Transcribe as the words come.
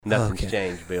Nothing's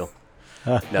changed, Bill.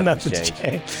 Nothing's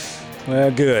changed. Well,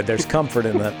 good. There's comfort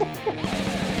in that.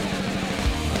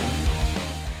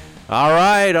 All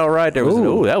right.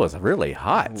 That was really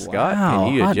hot, Scott. Wow,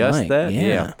 Can you hot adjust mic, that?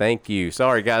 yeah. Thank you.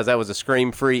 Sorry, guys. That was a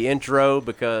scream-free intro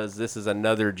because this is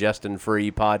another Justin-free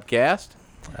podcast.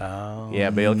 Oh. Yeah,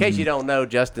 Bill. In case you don't know,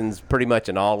 Justin's pretty much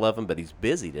in all of them, but he's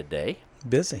busy today.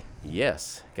 Busy.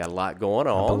 Yes. Got a lot going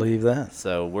on. I believe that.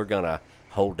 So we're going to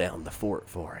hold down the fort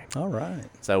for him. All right.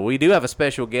 So we do have a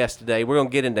special guest today. We're going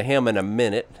to get into him in a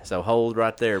minute. So hold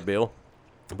right there, Bill.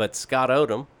 But Scott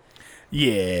Odom.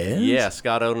 Yes. Yeah,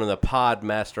 Scott Odom, the pod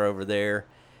master over there.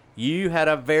 You had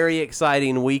a very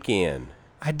exciting weekend.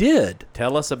 I did.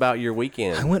 Tell us about your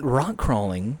weekend. I went rock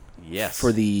crawling Yes.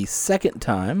 for the second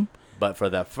time But for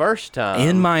the first time.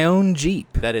 in my own Jeep.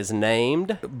 That is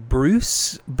named.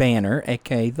 Bruce Banner,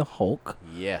 a.k.a. the Hulk.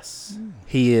 Yes.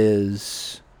 He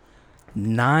is he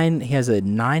has a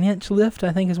 9-inch lift,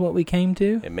 I think is what we came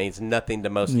to. It means nothing to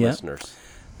most Yep. listeners.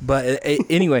 But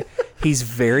anyway, he's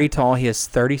very tall. He has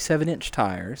 37-inch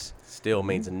tires. Still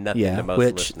means nothing Yeah, to most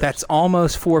which listeners. that's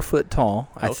almost 4 foot tall,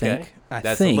 I think.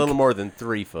 That's think a little more than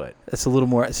 3 foot. That's a little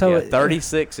more. So Yeah,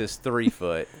 36 is 3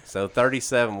 foot. So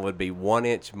 37 would be 1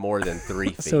 inch more than 3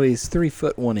 feet. So he's 3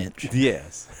 foot 1 inch.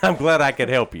 Yes. I'm glad I could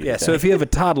help you. Yeah. today. So if you have a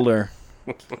toddler,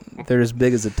 they're as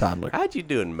big as a toddler. How'd you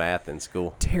do in math in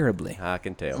school? Terribly. I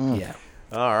can tell. Yeah.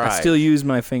 All right. I still use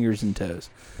my fingers and toes.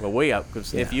 Well,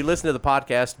 cause if you listen to the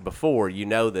podcast before, you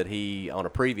know that he, on a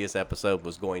previous episode,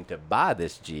 was going to buy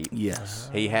this Jeep. Yes.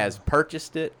 He has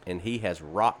purchased it, and he has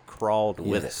rock crawled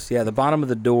with it. Yeah, the bottom of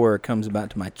the door comes about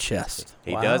to my chest.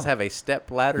 He Wow. does have a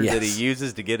step ladder that Yes. he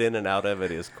uses to get in and out of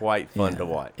it. Is quite fun to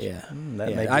watch. Yeah. that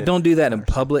Yeah. may be I a don't do that in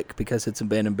public because it's a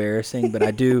bit embarrassing, but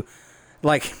I do.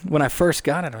 Like, when I first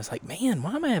got it, I was like, man,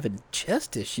 why am I having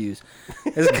chest issues?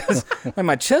 It's because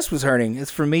my chest was hurting. It's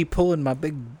for me pulling my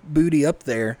big booty up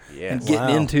there and Yes. getting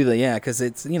Wow. into because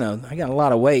it's, I got a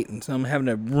lot of weight, and so I'm having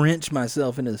to wrench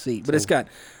myself into the seat. But it's got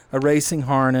a racing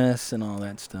harness and all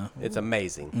that stuff. It's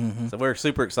amazing. So we're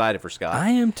super excited for Scott. I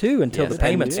am, too, until Yes, the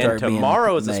payments and start being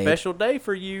tomorrow is a made. special day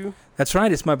for you. That's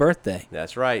right. It's my birthday.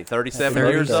 That's right. 37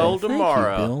 Happy years birthday. old Thank you,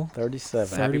 tomorrow. Bill.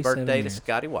 37. Happy 37 birthday years. to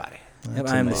Scotty White. Yep,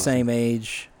 That's I am the amazing. same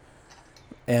age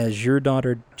as your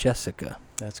daughter, Jessica.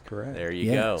 That's correct. There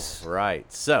you Yes. go. Right.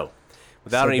 So,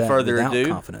 without Said any that further without ado,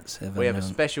 confidence, have we I have a known.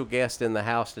 special guest in the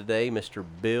house today. Mr.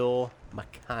 Bill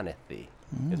McConaughey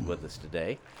is with us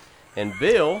today. And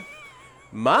Bill,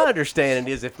 my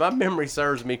understanding is, if my memory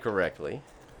serves me correctly,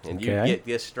 and you Okay. get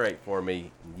this straight for me,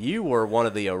 you were one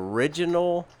of the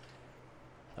original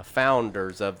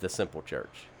founders of the Simple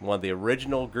Church, one of the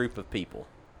original group of people.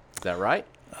 Is that right?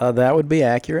 That would be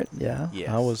accurate, yeah. Yes.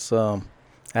 I was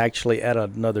actually at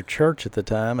another church at the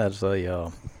time as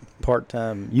a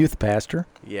part-time youth pastor.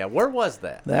 Yeah. Where was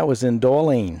that? That was in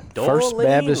Doylean, First Doylean,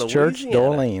 Baptist Church, Louisiana.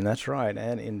 Doylean. That's right,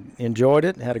 and enjoyed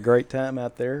it. Had a great time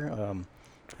out there.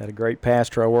 Had a great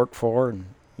pastor I worked for, and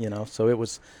so it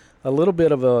was a little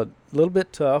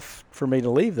bit tough for me to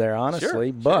leave there, honestly.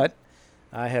 Sure. But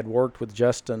I had worked with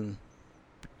Justin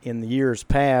in the years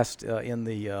past in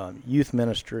the youth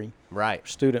ministry, Right.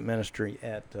 student ministry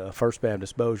at First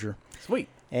Baptist Bossier. Sweet.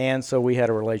 And so we had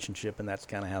a relationship, and that's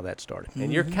kind of how that started.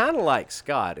 And you're kind of like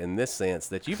Scott in this sense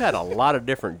that you've had a lot of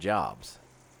different jobs.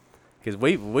 Because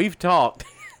we've talked,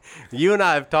 you and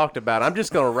I have talked about. I'm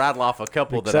just going to rattle off a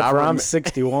couple Except that I for I'm remember.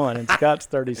 61 and Scott's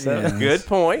 37. Good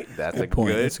point. That's a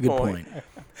point. good That's a good point.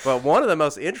 But one of the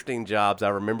most interesting jobs I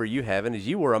remember you having is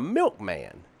you were a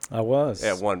milkman I was.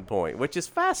 at one point, which is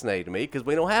fascinating to me because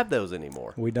we don't have those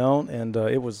anymore. We don't, and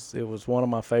it was one of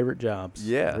my favorite jobs.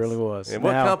 Yes. It really was. And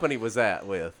what Now, company was that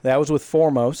with? That was with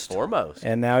Foremost. Foremost.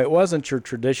 And now it wasn't your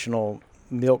traditional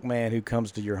milkman who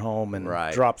comes to your home and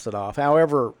Right. drops it off.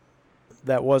 However,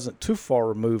 that wasn't too far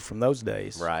removed from those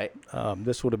days. Right.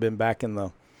 This would have been back in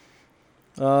the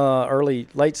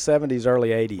late 70s, early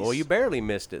 80s. Well, you barely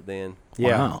missed it then.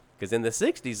 Yeah. Wow. Because in the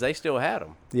 60s, they still had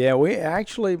them. Yeah, we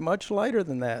actually much later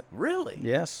than that. Really?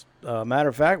 Yes. Matter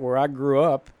of fact, where I grew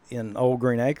up in Old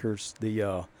Green Acres,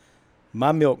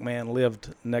 my milkman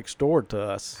lived next door to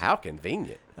us, How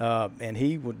convenient. and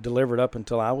he would deliver it up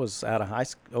until I was out of high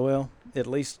school. Well, at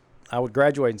least I would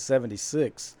graduate in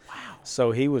 '76. Wow.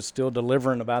 So he was still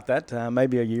delivering about that time,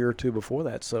 maybe a year or two before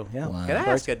that. So yeah. Wow. Can I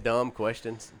ask a dumb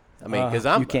question? I mean, because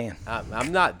you can.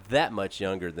 I'm not that much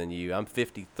younger than you. I'm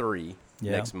 53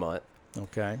 Yeah. next month.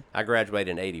 Okay. I graduated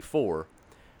in '84.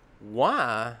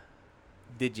 Why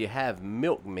did you have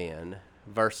milkmen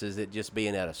versus it just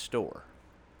being at a store?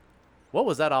 What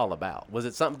was that all about? Was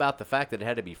it something about the fact that it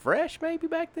had to be fresh maybe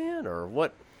back then, or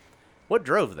what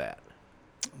drove that?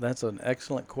 That's an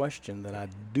excellent question that I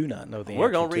do not know the answer to.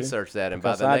 We're going to research that, and by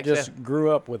Because the I next just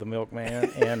grew up with a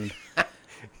milkman, and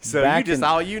so back you just in-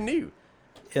 all you knew.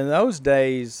 in those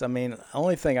days, I mean, the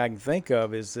only thing I can think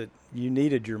of is that you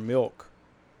needed your milk.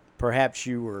 Perhaps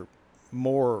you were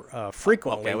more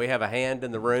frequently. Okay, we have a hand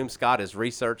in the room. Scott has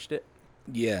researched it.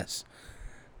 Yes.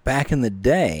 Back in the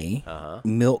day, Uh-huh.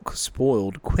 milk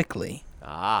spoiled quickly.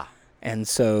 Ah, And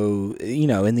so,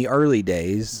 in the early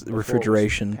days, before it was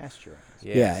refrigeration. pasteurized.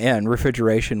 yes. Yeah, and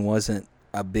refrigeration wasn't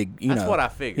a big, That's what I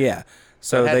figured. Yeah.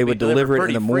 So it had they to be would deliver it in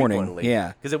pretty the morning. frequently.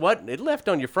 Yeah. Because it left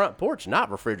on your front porch,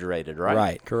 not refrigerated, right?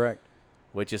 Right. Correct.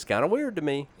 Which is kind of weird to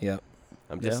me. Yep.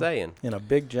 I'm just Yeah. saying. In a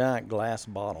big giant glass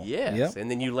bottle. Yes. Yep. And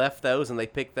then you left those and they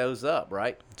picked those up,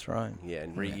 right? That's right. Yeah,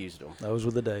 and reused them. Those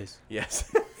were the days.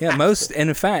 Yes. Yeah, and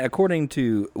in fact, according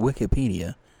to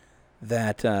Wikipedia,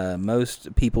 that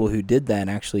most people who did that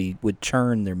actually would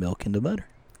churn their milk into butter.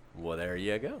 Well, there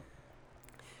you go.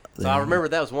 So I remember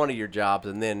that was one of your jobs,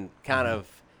 and then kind of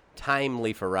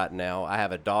timely for right now, I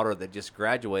have a daughter that just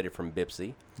graduated from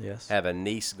Bipsy. Yes. Have a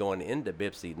niece going into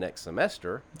Bipsy next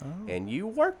semester, and you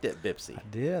worked at Bipsy. I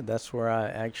did. That's where I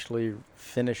actually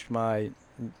finished my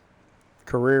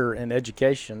career in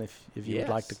education, if you would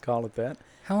like to Yes. call it that.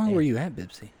 How long were you at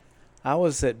Bipsy? I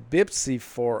was at Bipsy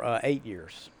for 8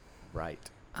 years. Right.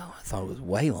 Oh, I thought it was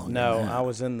way longer. No, than that. I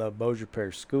was in the Bossier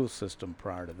Parish school system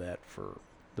prior to that for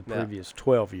the Now- previous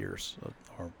 12 years,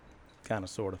 or kind of,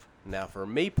 sort of. Now, for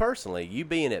me personally, you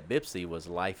being at Bipsy was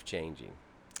life-changing.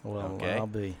 Well, Okay. I'll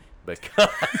be. Because,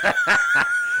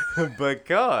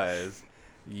 because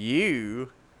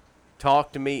you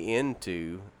talked me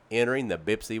into entering the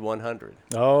Bipsy 100.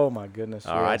 Oh, my goodness.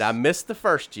 All right, yes. I missed the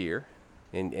first year,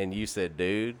 and you said,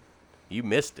 dude, you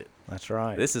missed it. That's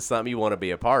right. This is something you want to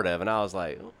be a part of. And I was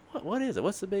like, what is it?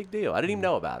 What's the big deal? I didn't even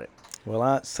know about it.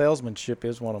 Well, salesmanship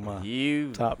is one of my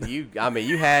top. You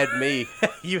had me,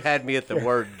 you had me at the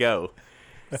word go.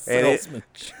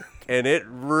 And it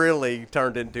really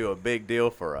turned into a big deal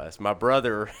for us. My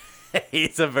brother,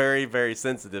 it's a very, very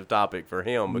sensitive topic for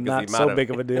him because Not he might so have, big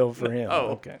of a deal for him.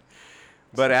 Oh. Okay.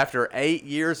 But after 8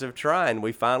 years of trying,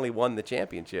 we finally won the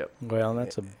championship. Well,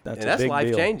 that's a And big that's life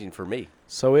deal. changing for me.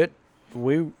 So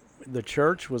the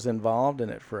church was involved in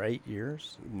it for 8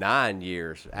 years. 9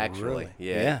 years, actually. Really?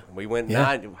 Yeah. Yeah. We went Yeah.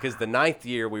 9 because the 9th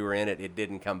year we were in it, it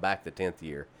didn't come back the 10th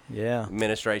year. Yeah.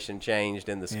 Administration changed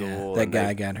in the Yeah, school. that and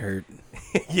guy got hurt.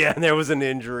 yeah, and there was an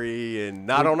injury, and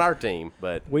not on our team,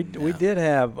 but We did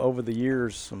have over the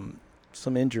years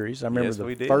some injuries. I remember Yes,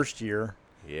 we the did. first year.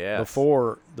 yeah.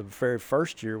 Before the very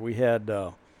first year, we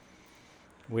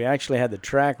actually had the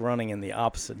track running in the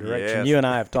opposite direction. Yes. You and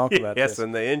I have talked about yes, this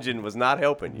and the engine was not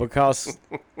helping you. because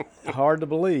hard to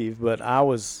believe, but I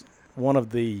was one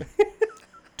of the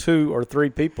 2 or 3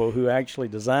 people who actually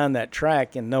designed that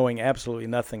track and knowing absolutely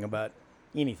nothing about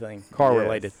anything car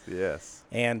related. Yes.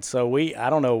 And so I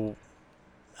don't know,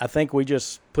 I think we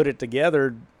just put it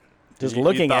together, just You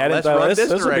looking thought, at it. "Let's Thought, run this this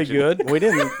will be direction." good. We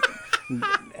didn't,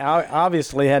 I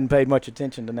obviously hadn't paid much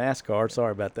attention to NASCAR.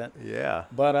 Sorry about that. Yeah.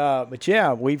 But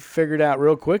yeah, we figured out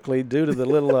real quickly due to the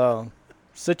little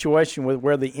situation with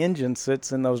where the engine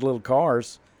sits in those little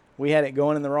cars, we had it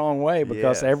going in the wrong way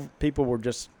because Yes. people were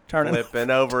just turning. Flipping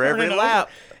over every Turning over. lap.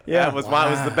 Yeah. That was why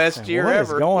it was the best year What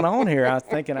ever. is going on here? I was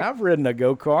thinking I've ridden a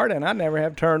go-kart and I never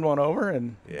have turned one over,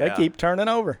 and they Yeah. keep turning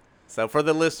over. So for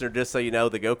the listener, just so you know,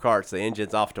 the go-karts, the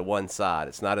engine's off to one side.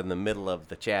 It's not in the middle of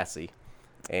the chassis.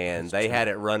 And they had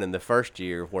it running the first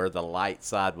year where the light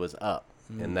side was up.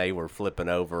 And they were flipping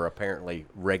over apparently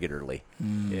regularly.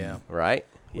 Yeah. Right?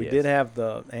 We Yes. did have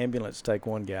the ambulance take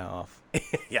one guy off.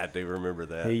 Yeah, I do remember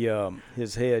that. He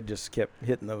his head just kept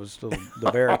hitting the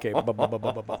barricade all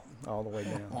the way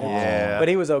down. Yeah. But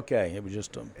he was okay. It was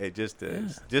just It just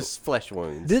is. Just flesh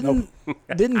wounds.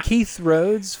 Didn't Keith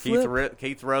Rhodes flip?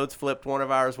 Keith Rhodes flipped one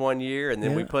of ours one year, and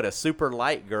then we Yeah. put a super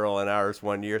light girl in ours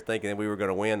one year thinking that we were going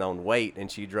to win on weight,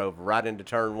 and she drove right into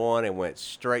turn 1 and went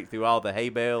straight through all the hay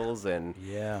bales and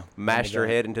yeah. mashed her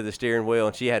head into the steering wheel,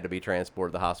 and she had to be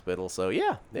transported to the hospital. So,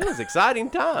 yeah, it was exciting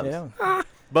times. Yeah.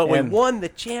 But we And- won the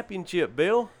championship,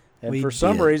 Bill. And We for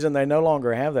some did. reason, they no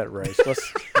longer have that race.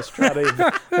 Let's try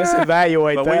to let's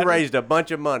evaluate But that. we raised a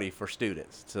bunch of money for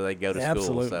students so they go to school.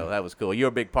 Absolutely. So that was cool. You're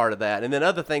a big part of that. And then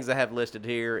other things I have listed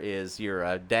here is you're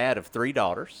a dad of 3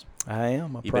 daughters. I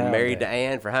am. You've been married to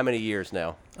Ann for how many years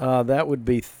now? That would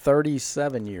be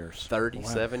 37 years.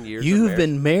 37 years. of You've marriage.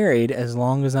 been married as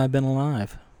long as I've been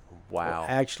alive. Wow.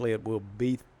 Actually, it will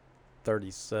be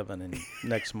 37 in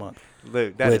next month.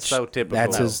 Luke, that is Which- so typical.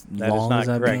 That's No, as that is long not as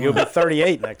I've correct. been You'll be alive.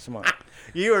 38 next month.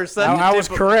 You are such I a was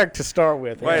typical. correct to start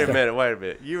with. Wait Yeah. a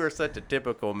minute. You are such a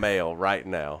typical male right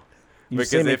now. You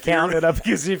see me if your- counting it up.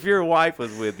 Because if your wife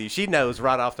was with you, she knows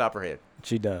right off the top of her head.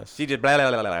 She does. She just blah,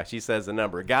 blah, blah, blah. She says the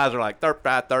number. Guys are like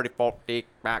 35, 30, 40,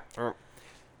 back.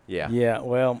 Yeah. Yeah,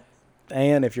 well,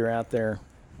 and if you're out there,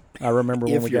 I remember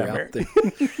when If we you're got out married.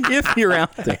 there. If you're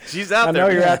out there. She's out I there. know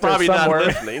you're She's out there probably somewhere. not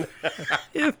listening.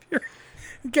 If you're,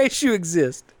 in case you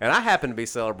exist. And I happen to be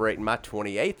celebrating my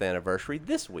 28th anniversary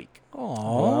this week. Well,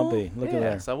 Aww. I'll be. Look at Yeah.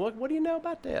 that. So what do you know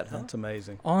about that, huh? That's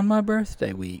amazing. On my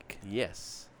birthday week.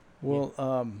 Yes.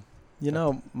 Well, you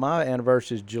know, my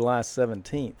anniversary is July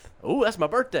 17th. Ooh, that's my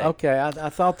birthday. Okay, I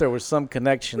thought there was some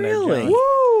connection Really? there, John.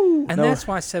 Woo! And No. that's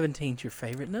why 17's your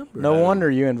favorite number. No wonder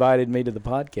you invited me to the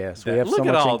podcast. We have Look so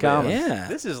at much all in common. this. Yeah.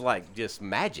 This is like just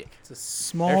magic. It's a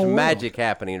small There's world. magic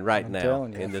happening right I'm now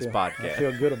telling you, in I this feel- podcast. I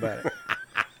feel good about it.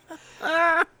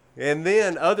 And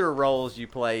then other roles you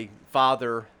play: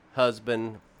 father,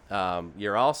 husband.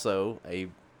 You're also a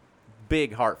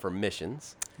big heart for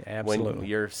missions. Absolutely. When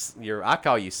you're, I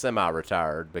call you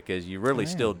semi-retired because you really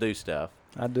Man. still do stuff.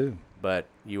 I do. But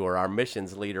you are our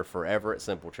missions leader forever at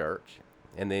Simple Church,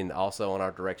 and then also on our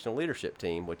directional leadership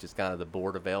team, which is kind of the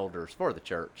board of elders for the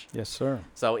church. Yes, sir.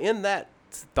 So in that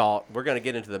thought, we're going to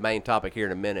get into the main topic here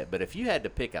in a minute, but if you had to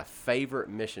pick a favorite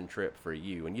mission trip for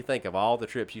you, and you think of all the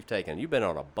trips you've taken, you've been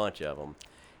on a bunch of them,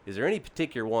 is there any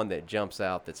particular one that jumps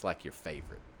out that's like your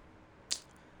favorite?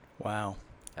 Wow.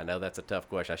 I know that's a tough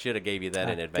question. I should have gave you that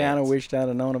in I advance. kind of wished I'd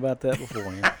have known about that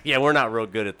beforehand. Yeah, we're not real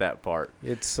good at that part.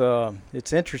 It's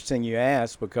interesting you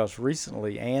asked because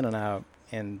recently Ann and I,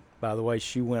 and by the way,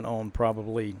 she went on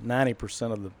probably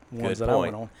 90% of the ones Good that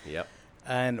point. I went on. Yep.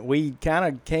 And we kind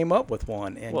of came up with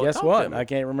one. And Well, guess talk to what? me. I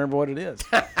can't remember what it is.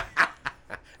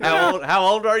 How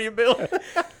old are you, Bill?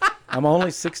 I'm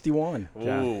only 61.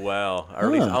 John. Ooh, wow.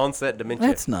 Early Huh. onset dementia.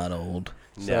 That's not old.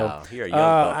 No, you're a young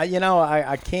buck.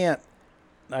 I can't.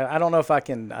 I don't know if I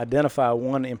can identify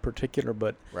one in particular,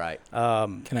 but Right.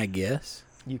 Can I guess?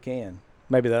 you can.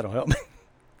 Maybe that'll help me.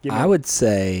 Give me- I would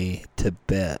say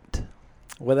Tibet.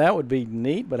 Well, that would be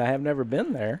neat, but I have never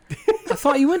been there. I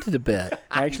thought you went to Tibet.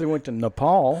 I actually went to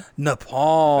Nepal,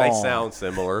 Nepal. They sound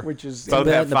similar. which is Both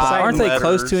Tibet, have Nepal. five Aren't they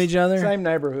close letters. to each other? same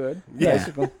neighborhood, Yeah.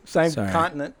 basically. Same Sorry.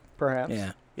 continent, perhaps.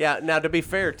 Yeah. Yeah, now to be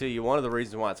fair to you, one of the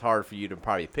reasons why it's hard for you to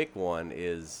probably pick one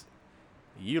is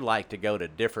you like to go to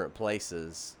different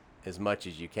places as much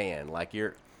as you can. Like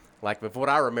what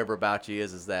I remember about you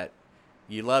is that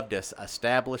you love to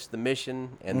establish the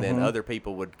mission, and then other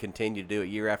people would continue to do it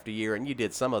year after year, and you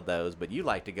did some of those, but you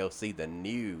like to go see the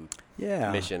new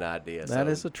Yeah. mission idea. That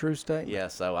is a true statement. yeah.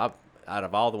 So out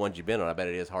of all the ones you've been on, I bet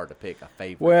it is hard to pick a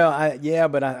favorite. Well,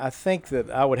 but I think that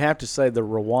I would have to say the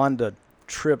Rwanda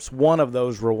trips, one of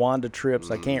those Rwanda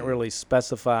trips, I can't really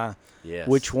specify yes.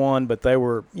 which one, but they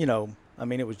were, I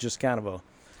mean, it was just kind of a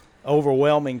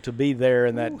overwhelming to be there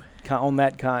in that on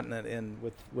that continent and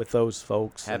with those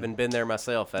folks. Having been there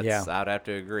myself, Yeah. I'd have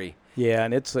to agree. Yeah,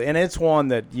 and it's one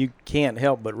that you can't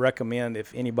help but recommend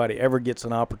if anybody ever gets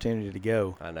an opportunity to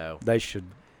go. I know. They should.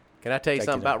 Can I tell you Take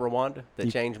something it about Rwanda that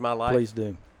You- changed my life? Please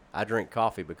do. I drink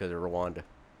coffee because of Rwanda.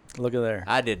 Look at there.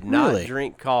 I did not Really?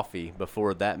 drink coffee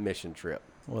before that mission trip.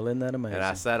 Well, isn't that amazing? And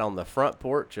I sat on the front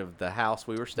porch of the house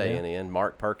we were staying in.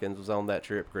 Mark Perkins was on that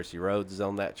trip. Chrissy Rhodes was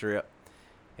on that trip.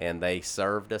 And they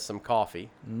served us some coffee.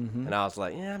 Mm-hmm. And I was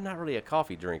like, I'm not really a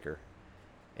coffee drinker.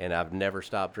 And I've never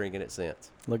stopped drinking it since.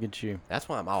 Look at you, That's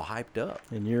why I'm all hyped up.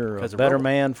 and you're a 'Cause of better Rwanda.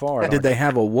 man for it. Did they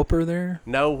have a whooper there?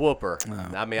 No whooper. Oh.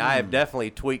 I mean, I have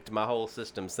definitely tweaked my whole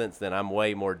system since then. I'm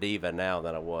way more diva now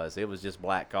than I was. It was just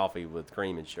black coffee with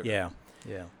cream and sugar. Yeah,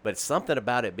 yeah. But something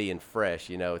about it being fresh,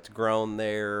 it's grown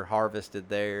there, harvested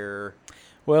there.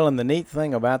 Well, and the neat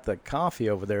thing about the coffee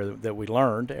over there that we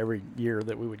learned every year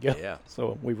that we would go, Yeah.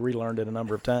 so we've relearned it a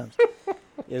number of times,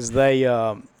 is they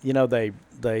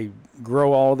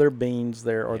grow all their beans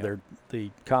there, or Yeah.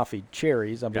 the coffee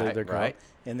cherries, I believe Right, they're called, right.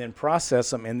 and then process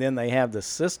them, and then they have the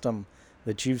system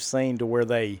that you've seen to where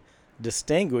they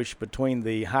distinguish between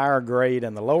the higher grade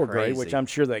and the lower grade, which Crazy. I'm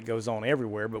sure that goes on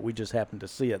everywhere, but we just happen to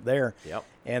see it there. Yep.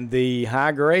 And the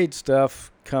high grade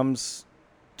stuff comes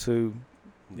to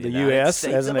the United U.S.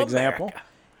 States as an of example, America.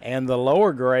 and the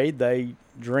lower grade they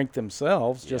drink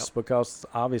themselves just Yep. because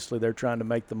obviously they're trying to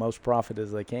make the most profit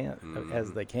as they can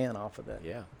Mhm. off of that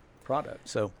Yeah. product.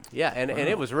 So Yeah, and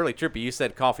it was really trippy. You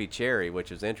said coffee cherry,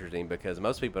 which is interesting because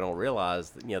most people don't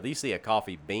realize that, you see a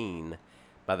coffee bean,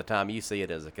 by the time you see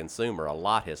it as a consumer, a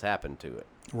lot has happened to it.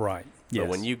 right, But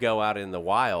when you go out in the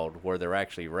wild where they're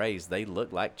actually raised, they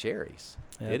look like cherries.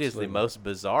 It is the Absolutely. most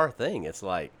bizarre thing. It's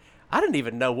like, I didn't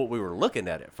even know what we were looking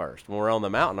at first. When we're on the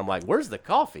mountain, I'm like, where's the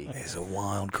coffee? There's a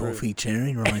wild coffee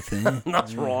cherry right there.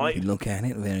 That's If right. you look at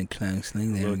it very closely,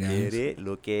 there Look it at goes. it.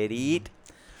 Look at it.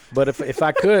 But if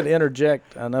I could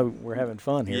interject, I know we're having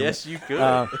fun here. Yes, you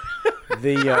could.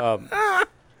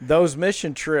 Those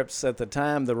mission trips at the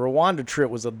time, the Rwanda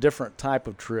trip was a different type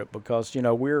of trip because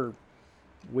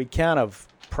we kind of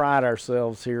pride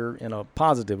ourselves here in a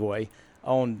positive way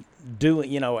on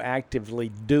doing,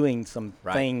 actively doing some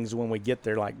things when we get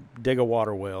there, like dig a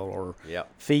water well or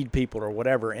feed people or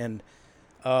whatever. And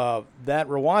that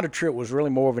Rwanda trip was really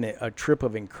more of a trip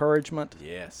of encouragement.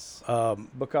 Yes.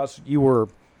 Because you're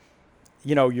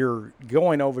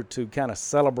going over to kind of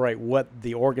celebrate what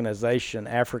the organization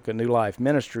Africa New Life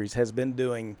Ministries has been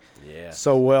doing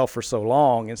so well for so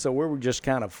long. And so we were just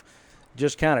kind of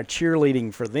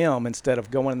cheerleading for them instead of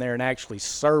going there and actually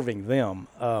serving them.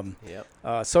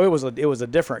 So it was a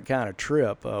different kind of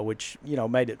trip, which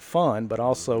made it fun, but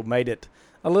also made it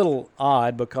a little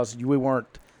odd because we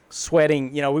weren't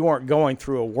sweating. We weren't going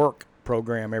through a work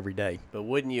program every day. But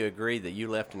wouldn't you agree that you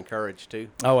left encouraged too?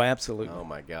 Oh, absolutely. Oh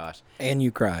my gosh! And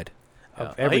you cried.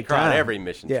 He cried every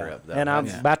mission trip, though. And I'm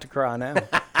about to cry now.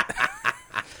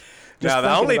 Now,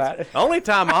 the only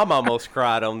time I'm almost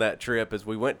cried on that trip is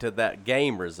we went to that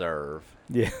game reserve.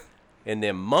 Yeah. And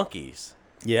them monkeys.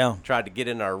 Yeah. Tried to get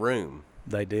in our room.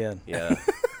 They did. Yeah.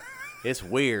 It's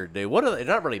weird, dude. What are they?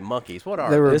 Not really monkeys. What are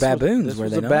they? Were this baboons. This were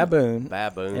was they a not? baboon.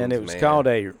 Baboons, and it was called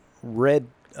a red,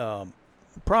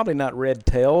 probably not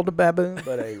red-tailed baboon,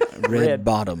 but a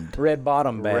red-bottomed.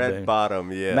 Red-bottom baboon. Red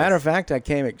bottom, yes. Matter of fact, I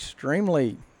came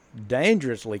extremely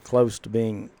dangerously close to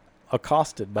being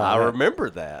accosted by I remember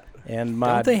that. And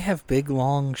Don't they have big,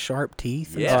 long, sharp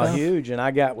teeth? And stuff? Huge. And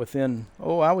I got within,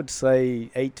 I would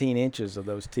say 18 inches of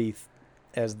those teeth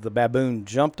as the baboon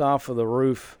jumped off of the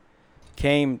roof,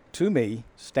 came to me,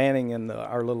 standing in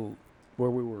our little,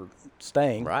 where we were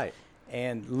staying. Right.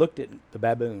 And looked at the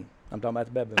baboon. I'm talking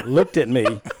about the baboon. Looked at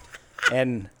me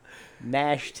and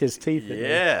gnashed his teeth at me.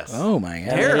 Yes. Oh, my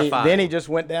God. Terrifying. Then he just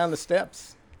went down the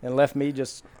steps and left me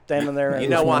just standing there. You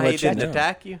know why he didn't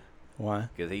attack you? Why?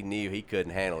 Because he knew he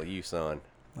couldn't handle you, son.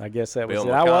 I guess that was Bill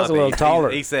it. I was a little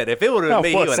taller. He said if it would have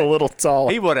been me, I was a little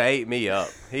taller. He would have ate me up.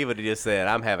 He would have just said,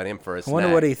 I'm having him for a snack. I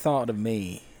wonder what he thought of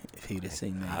me if he'd have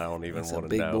seen me. I don't even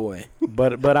want to know. Big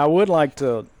boy. But I would like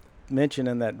to mention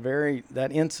in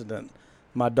that incident,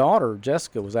 my daughter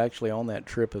Jessica was actually on that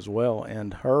trip as well,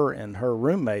 and her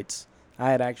roommates,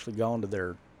 I had actually gone to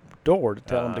their door to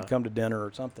tell them to come to dinner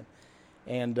or something,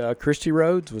 and Christy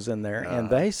Rhodes was in there,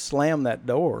 and they slammed that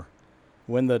door.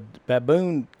 When the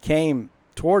baboon came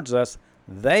towards us,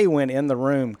 they went in the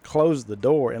room, closed the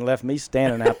door, and left me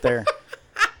standing out there,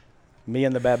 me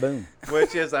and the baboon.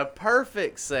 Which is a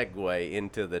perfect segue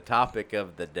into the topic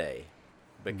of the day,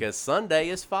 because Sunday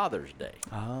is Father's Day.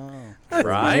 Oh.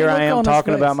 Right? Here I am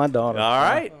talking about my daughter. All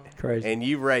right. Crazy. And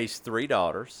you raised 3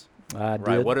 daughters. I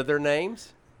Right. did. What are their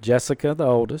names? Jessica, the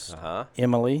oldest, Uh-huh.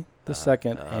 Emily, the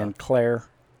second, and Claire,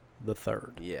 the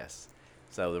third. Yes.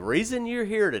 So the reason you're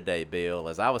here today, Bill,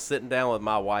 is I was sitting down with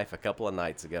my wife a couple of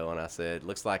nights ago, and I said,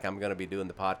 looks like I'm going to be doing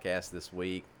the podcast this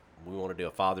week. We want to do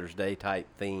a Father's Day type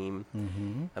theme.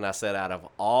 Mm-hmm. And I said, out of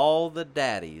all the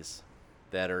daddies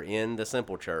that are in the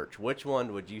Simple Church, which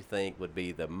one would you think would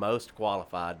be the most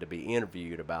qualified to be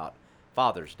interviewed about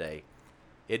Father's Day?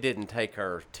 It didn't take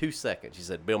her 2 seconds. She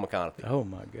said, Bill McConaughey. Oh,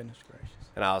 my goodness gracious.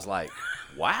 And I was like,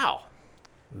 wow.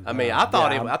 I mean, I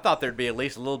thought there'd be at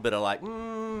least a little bit of like,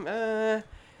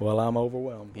 Well, I'm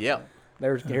overwhelmed. Yep.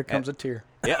 Here comes a tear.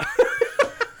 Yep.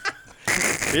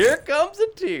 Here comes a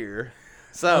tear.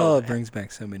 So, It brings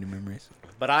back so many memories.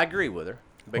 but I agree with her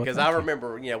because I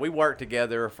remember, we worked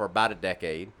together for about a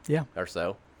decade Yeah. or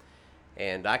so.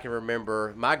 And I can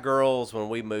remember my girls, when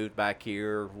we moved back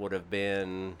here, would have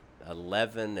been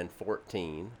 11 and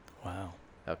 14. Wow.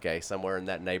 Okay, somewhere in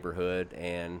that neighborhood.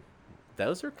 And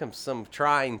those are some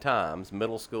trying times,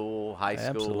 middle school, high school.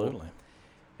 Absolutely.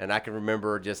 And I can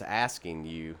remember just asking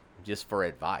you just for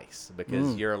advice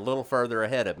because you're a little further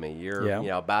ahead of me. You're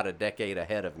about a decade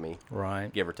ahead of me,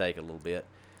 Right. give or take a little bit.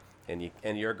 And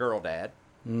you're a girl dad,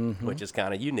 which is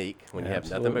kind of unique when you have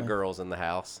nothing Absolutely. but girls in the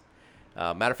house.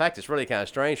 Matter of fact, it's really kind of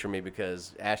strange for me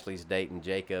because Ashley's dating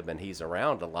Jacob and he's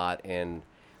around a lot, and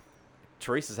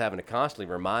Teresa's having to constantly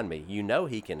remind me,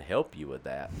 he can help you with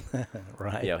that.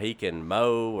 Right. He can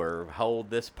mow or hold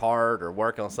this part or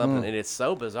work on something. And it's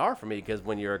so bizarre for me because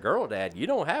when you're a girl dad, you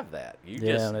don't have that. You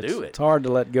just and do it. It's hard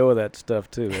to let go of that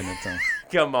stuff, too, isn't it?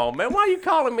 Come on, man. Why are you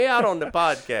calling me out on the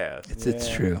podcast? It's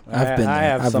true. I I've been there. I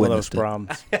have I've some of those witnessed it.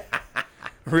 problems.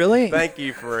 Really? Thank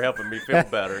you for helping me feel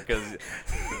better because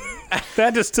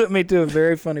That just took me to a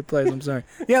very funny place. I'm sorry.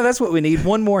 Yeah, that's what we need.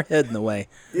 One more head in the way.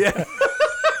 yeah.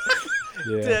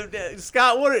 Yeah.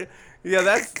 Scott, Yeah,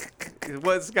 that's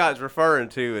what Scott's referring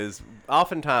to is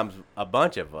oftentimes a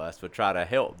bunch of us would try to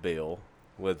help Bill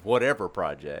with whatever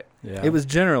project. Yeah. It was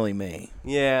generally me.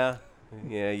 Yeah,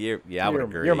 I would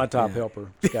agree. You're my top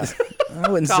helper, Scott. I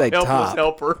wouldn't say helpless top.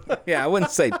 helper. Yeah, I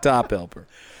wouldn't say top helper.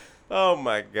 Oh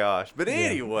my gosh! But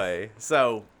anyway,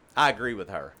 so I agree with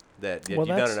her that you've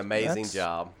done an amazing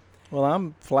job. Well,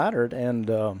 I'm flattered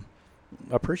and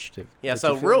appreciative. Yeah. that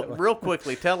So you feel that way. real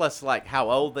quickly, tell us like how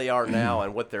old they are now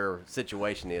and what their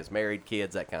situation is, married,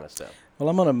 kids, that kind of stuff. Well,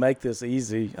 I'm going to make this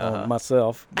easy Uh-huh. on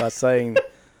myself by saying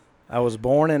I was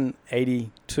born in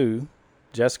 '82.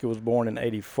 Jessica was born in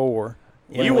 '84.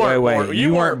 You weren't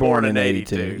You weren't born in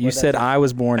 '82. 82. You said I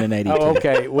was born in '82. Oh,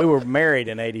 okay. We were married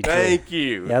in '82. Thank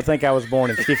you. Yeah, I think I was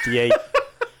born in '58.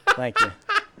 Thank you.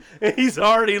 He's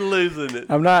already losing it.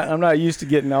 I'm not used to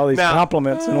getting all these Now-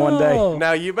 compliments in one day. Oh.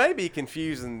 Now you may be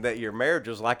confusing that your marriage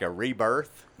was like a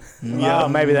rebirth. Yeah,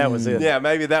 maybe that was it. Yeah,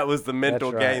 maybe that was the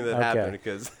mental That's right. game that Okay. happened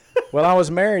because Well, I was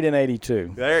married in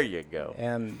 '82, there you go.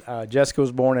 and Jessica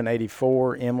was born in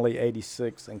 '84, Emily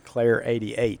 '86, and Claire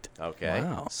 '88. Okay.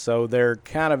 Wow. So they're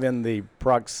kind of in the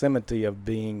proximity of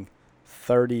being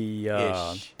 30,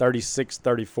 Ish. 36,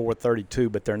 34, 32,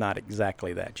 but they're not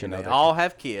exactly that. You And know, they They're- all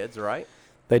have kids, right?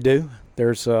 They do.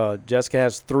 There's Jessica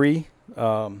has 3,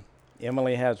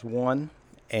 Emily has 1,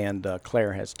 and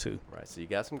Claire has 2. Right. So you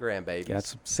got some grandbabies.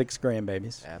 Got 6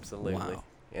 grandbabies. Absolutely. Wow.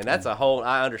 And that's a whole.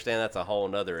 I understand that's a whole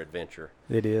nother adventure.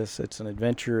 It is. It's an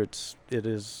adventure. It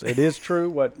is true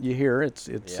what you hear. It's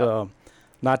Yep.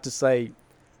 not to say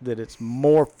that it's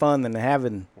more fun than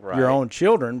having Right. your own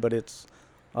children, but it's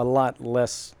a lot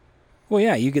less. Well,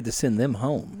 yeah, you get to send them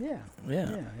home. Yeah.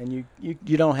 Yeah. And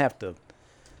you don't have to.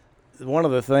 One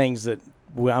of the things that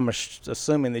I'm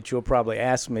assuming that you'll probably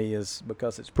ask me is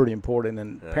because it's pretty important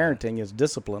in parenting is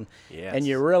discipline. Yes. And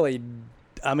you really,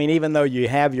 I mean, even though you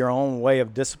have your own way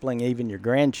of disciplining even your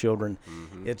grandchildren,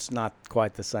 it's not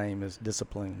quite the same as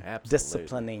Absolutely.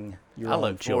 disciplining your I own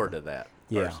look forward children. to that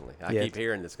Yeah. personally. I Yeah. keep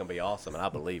hearing it's going to be awesome, and I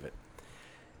believe it.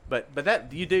 But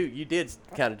that you did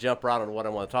kind of jump right on what I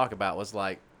want to talk about was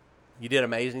like you did an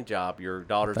amazing job. Your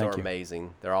daughters Thank are you.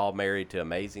 amazing. They're all married to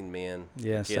amazing men.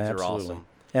 Yes, Kids absolutely. are awesome.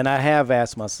 And I have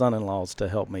asked my son-in-laws to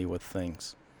help me with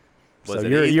things. Was So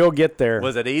it easy? you'll get there.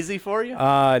 Was it easy for you?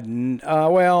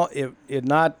 Well, it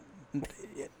not.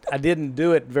 I didn't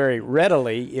do it very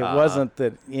readily. It wasn't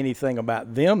that anything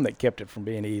about them that kept it from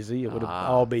being easy. It would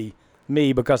all be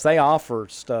me because they offer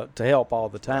stuff to help all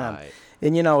the time. Right.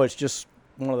 And it's just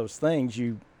one of those things.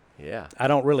 Yeah. I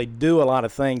don't really do a lot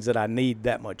of things that I need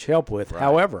that much help with. Right.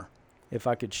 However, if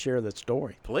I could share that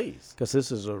story, Please. because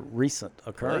this is a recent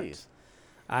occurrence. Please.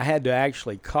 I had to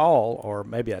actually call, or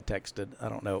maybe I texted, I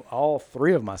don't know, all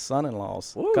 3 of my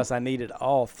son-in-laws Woo. because I needed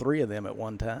all 3 of them at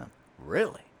one time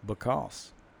Really?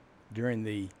 because during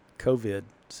the COVID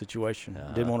situation,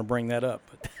 didn't want to bring that up,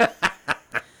 but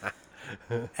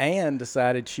Anne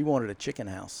decided she wanted a chicken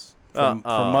house for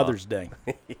Mother's Day.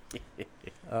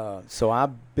 So I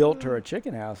built her a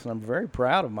chicken house, and I'm very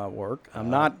proud of my work. I'm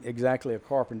not exactly a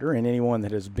carpenter, and anyone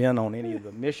that has been on any of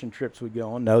the mission trips we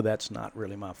go on, no, that's not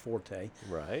really my forte.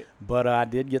 Right. But I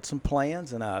did get some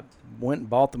plans, and I went and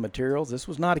bought the materials. This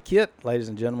was not a kit, ladies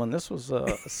and gentlemen. This was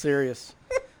a serious.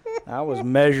 I was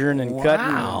measuring and cutting,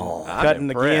 Wow. and cutting I'm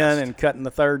again, impressed. and cutting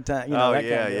the third time. You know, Oh that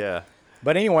yeah, kind of deal. yeah.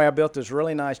 But anyway, I built this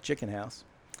really nice chicken house,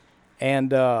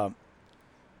 and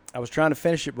I was trying to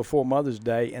finish it before Mother's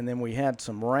Day, and then we had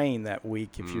some rain that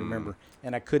week, if you remember,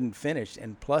 and I couldn't finish.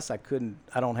 And plus, I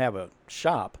don't have a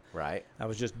shop. Right. I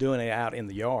was just doing it out in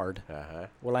the yard. Uh-huh.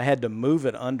 Well, I had to move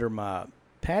it under my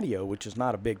patio, which is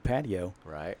not a big patio.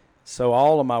 Right. So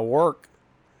all of my work,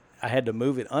 I had to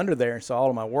move it under there, and so all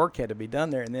of my work had to be done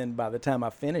there. And then by the time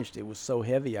I finished, it was so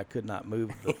heavy I could not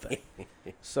move the thing.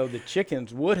 So the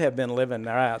chickens would have been living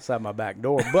right outside my back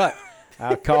door, but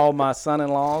I called my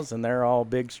son-in-laws, and they're all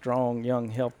big, strong, young,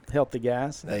 healthy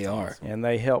guys. They are. And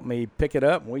they helped me pick it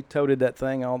up, and we toted that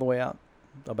thing all the way out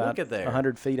about Look at there.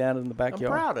 100 feet out in the I'm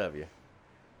backyard. proud of you.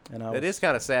 And I It was- is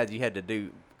kind of sad you had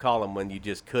to call them when you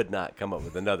just could not come up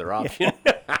with another option.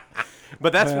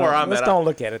 But that's well, where I'm let's at. don't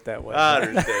look at it that way. I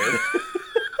understand.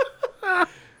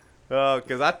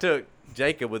 Because I took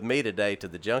Jacob with me today to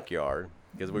the junkyard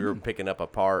because we were picking up a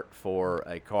part for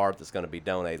a car that's going to be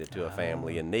donated to a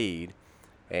family in need,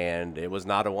 and it was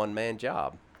not a one-man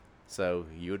job. So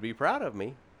you would be proud of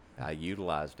me. I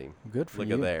utilized him. Good for Look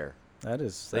you. at there. That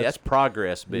is See, that's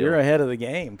progress, Bill. you're ahead of the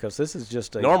game because this is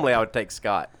just a Normally, I would take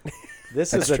Scott.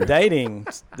 this is That's a true. dating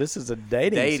this is a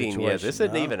dating Dating, situation. yeah. This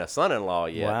isn't huh? even a son-in-law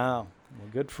yet. Wow. Well,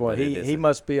 good for But him. it He isn't.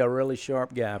 must be a really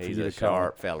sharp guy for He's you a to call.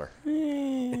 sharp feller.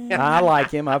 I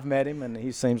like him. I've met him, and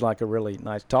he seems like a really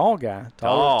nice, tall guy.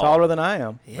 Tall. Taller than I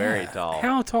am. Very tall.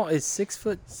 How tall is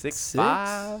 6'6"?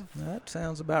 6'5", That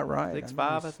sounds about right. 6'5",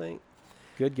 I He's think.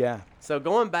 a good guy. So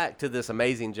going back to this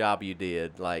amazing job you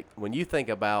did, like when you think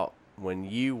about when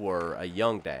you were a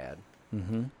young dad,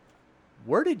 Mm-hmm.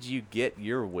 where did you get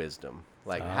your wisdom?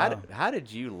 Like how did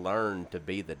you learn to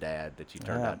be the dad that you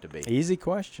turned out to be? Easy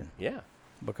question, Yeah.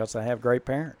 because I have great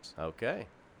parents, Okay.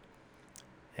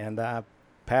 and I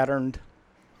patterned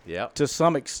Yep. to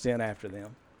some extent after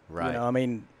them. Right. You know, I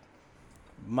mean,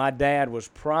 my dad was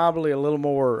probably a little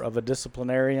more of a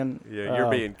disciplinarian. Yeah, you're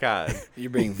being kind. You're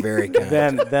being very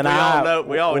kind. than We I all know-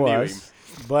 we all knew was, him.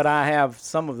 But I have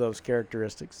some of those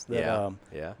characteristics that Yeah.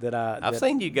 Yeah. that I've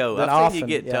seen you go. that I've seen you often-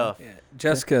 get yeah. tough. Yeah.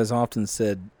 Jessica has often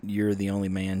said you're the only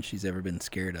man she's ever been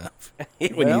scared of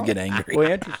when Well, you get angry. Well,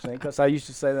 interesting, because I used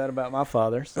to say that about my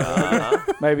father. So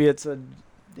Uh-huh. maybe it's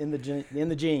in the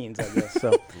genes, I guess.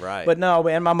 So, Right. but no,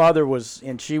 and my mother was,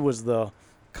 and she was the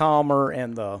calmer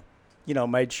and the,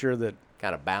 made sure that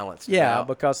kind of balanced it yeah, out.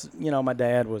 because my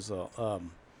dad was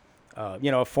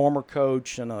a former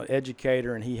coach and an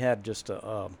educator, and he had just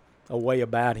a way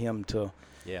about him to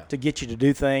Yeah. get you to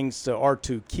do things or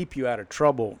to keep you out of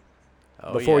trouble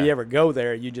Oh, before yeah. you ever go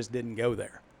there. You just didn't go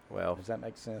there. Well, Does that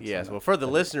make sense? yes. Well, for the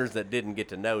listeners that didn't get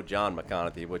to know John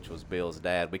McConaughey, which was Bill's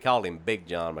dad, we called him Big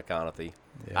John McConaughey.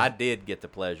 Yeah. I did get the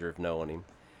pleasure of knowing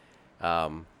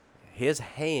him. His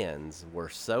hands were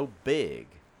so big.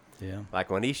 Yeah. Like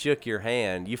when he shook your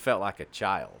hand, you felt like a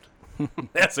child.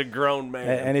 That's a grown man.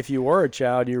 And if you were a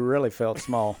child, you really felt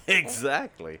small.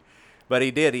 Exactly. But he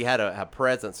did. He had a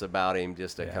presence about him,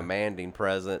 just a Yeah. commanding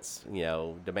presence,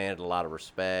 demanded a lot of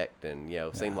respect and,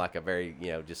 seemed like a very,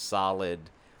 just solid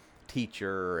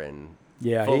teacher and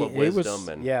Yeah, full of he wisdom. was.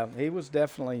 And Yeah, he was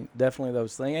definitely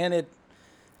those things.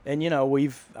 And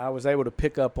I was able to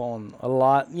pick up on a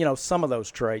lot. Some of those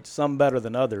traits, some better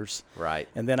than others. Right.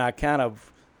 And then I kind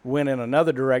of went in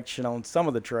another direction on some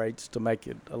of the traits to make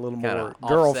it a little Kinda more offset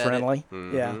girl it. friendly.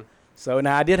 Mhm. Yeah. So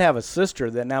now I did have a sister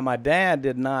that now my dad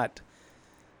did not.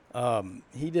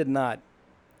 He did not,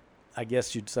 I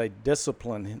guess you'd say,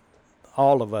 discipline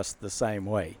all of us the same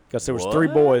way, because there was 3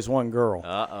 What? boys, 1 girl.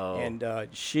 Uh-oh. And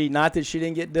she, not that she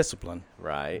didn't get discipline,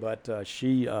 Right. but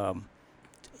she,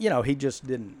 he just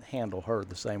didn't handle her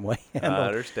the same way he I handled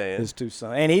understand. his 2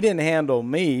 sons. And he didn't handle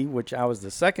me, which I was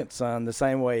the second son, the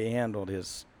same way he handled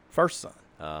his first son.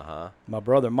 Uh-huh. My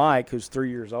brother Mike, who's 3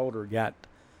 years older, got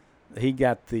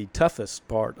the toughest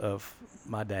part of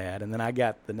my dad, and then I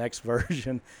got the next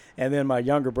version. And then my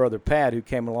younger brother Pat, who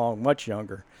came along much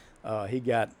younger, he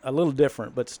got a little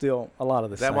different, but still a lot of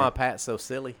the Is same. that why Pat's so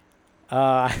silly?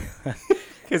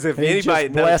 Because if he's anybody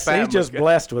just knows blessed, Pat he's just McConaughey-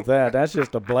 blessed with that. That's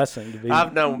just a blessing to be.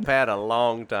 I've known Pat a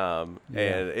long time, Yeah.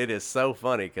 and it is so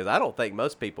funny because I don't think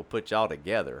most people put y'all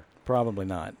together Probably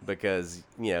not. because,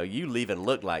 you even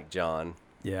look like John,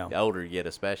 Yeah. the older you get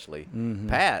especially. Mhm.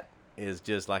 Pat is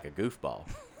just like a goofball.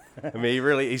 I mean,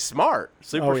 he's smart,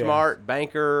 super Oh, yeah. smart,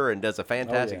 banker, and does a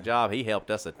fantastic yeah. job. He helped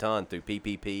us a ton through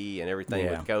PPP and everything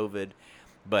Yeah. with COVID,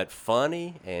 but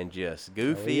funny and just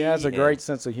goofy. He has a and great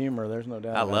sense of humor. There's no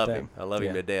doubt. I about love that. him. I love him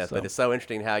Yeah, to death. so, But it's so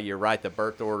interesting how you write the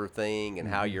birth order thing and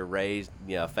how you're raised,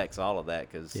 affects all of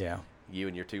that because yeah. you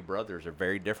and your 2 brothers are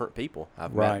very different people.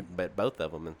 I've Right. met both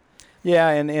of them. And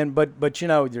Yeah, but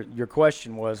your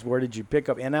question was, where did you pick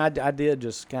up? And I did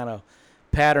just kind of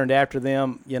patterned after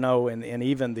them, and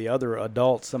even the other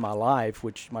adults in my life,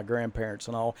 which my grandparents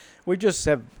and all. We just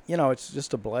have, it's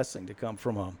just a blessing to come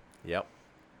from yep,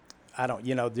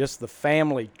 just the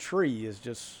family tree is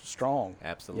just strong.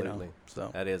 absolutely. So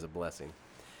That is a blessing.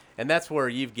 And that's where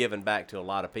you've given back to a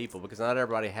lot of people because not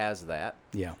everybody has that.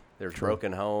 yeah, There's True.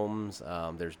 broken homes,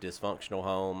 there's dysfunctional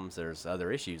homes, there's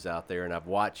other issues out there, and I've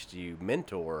watched you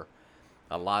mentor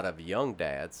a lot of young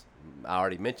dads. I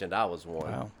already mentioned I was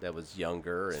one Wow. that was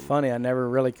younger. it's And funny. I never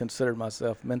really considered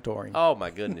myself mentoring. oh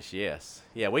my goodness, yes,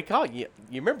 yeah. We called you.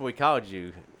 You remember we called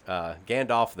you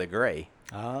Gandalf the Grey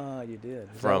Ah, you did.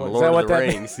 from is Lord that of what the that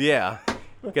Rings, yeah.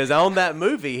 Because on that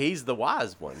movie, he's the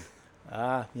wise one.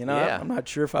 Yeah. I'm not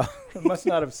sure if I must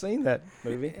not have seen that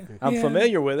movie. I'm Yeah.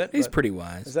 familiar with it. He's but pretty Is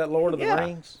wise. that Lord of the Yeah.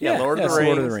 Rings? Yeah, Lord of the that's Rings.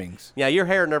 Lord of the Rings. Yeah, your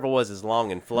hair never was as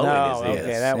long and flowing No, as his.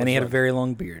 okay, that And he was had a very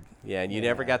long beard. Yeah, and you Yeah.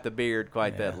 never got the beard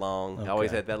quite that Yeah. long. I always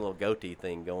Okay. had that little goatee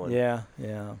thing going. Yeah.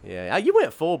 Yeah, you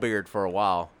went full beard for a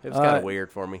while. It was kind of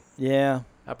weird for me. Yeah.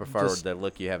 I preferred Just- the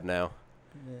look you have now.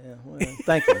 Yeah. Well,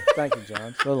 thank you, John.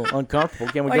 It's a little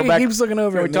uncomfortable. Can we Like, go back? he keeps looking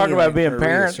over Can at we talk me about like, being for a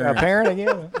parent reassurance.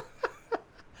 again?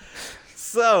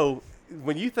 So,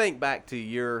 when you think back to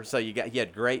you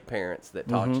had great parents that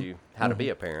taught you how to be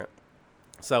a parent.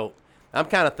 So I'm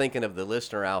kind of thinking of the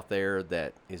listener out there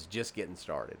that is just getting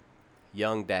started,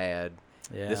 young dad.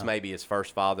 Yeah. This may be his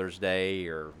first Father's Day,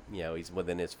 or he's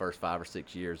within his first 5 or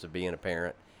 6 years of being a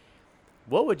parent.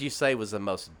 What would you say was the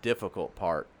most difficult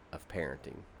part of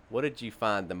parenting? What did you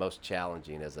find the most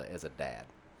challenging as a dad?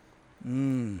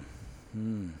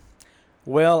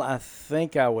 Well, I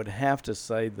think I would have to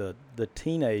say the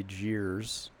teenage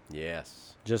years.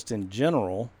 Yes. Just in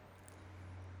general.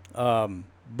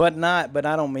 But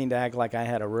I don't mean to act like I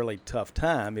had a really tough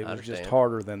time. It was just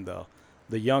harder than the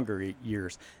younger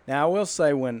years. Now, I will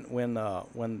say when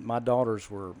my daughters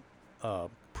were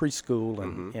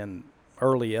preschool and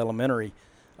early elementary,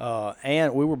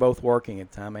 and we were both working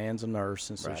at the time. Ann's a nurse,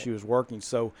 and so she was working.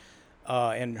 So,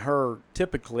 and her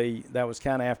typically that was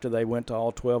kind of after they went to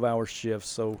all 12-hour shifts.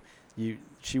 So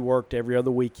she worked every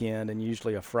other weekend and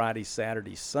usually a Friday,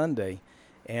 Saturday, Sunday,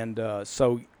 and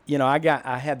so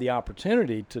I had the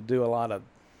opportunity to do a lot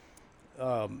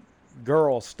of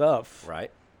girl stuff.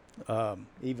 Right.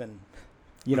 Even,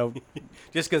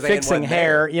 just because fixing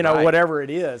hair, right. whatever it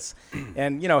is,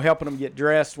 and helping them get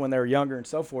dressed when they were younger and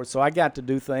so forth. So I got to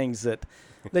do things that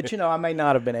I may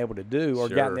not have been able to do or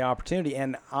gotten the opportunity.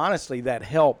 And honestly, that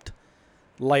helped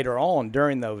later on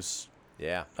during those.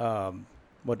 Yeah.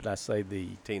 What did I say? The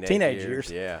teenage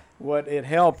years. Yeah. What it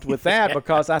helped with that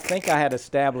because I think I had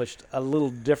established a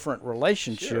little different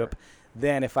relationship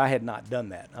than if I had not done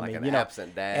that. Like an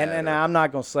absent dad. And I'm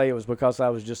not going to say it was because I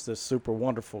was just this super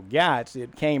wonderful guy.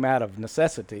 It came out of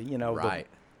necessity. Right.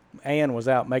 Ann was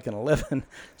out making a living,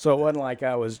 so it wasn't like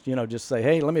I was, just say,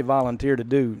 hey, let me volunteer to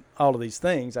do all of these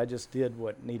things. I just did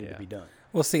what needed to be done.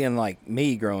 Well, seeing like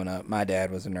me growing up, my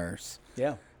dad was a nurse.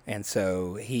 Yeah. And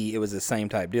so it was the same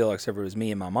type deal, except for it was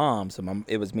me and my mom. So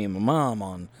it was me and my mom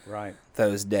on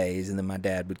those days, and then my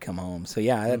dad would come home. So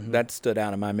that stood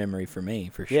out in my memory for me,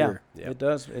 for sure. Yeah, it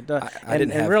does. It does. I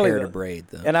didn't have hair to braid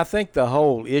though. And I think the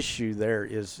whole issue there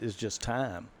is just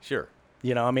time. Sure.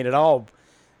 It all,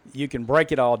 you can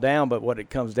break it all down, but what it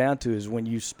comes down to is when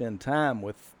you spend time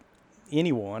with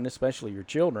anyone, especially your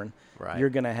children,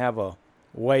 you're going to have a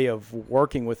way of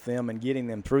working with them and getting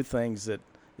them through things that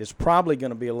is probably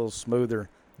going to be a little smoother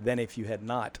than if you had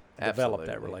not developed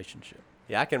that relationship.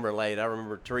 Yeah, I can relate. I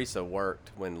remember Teresa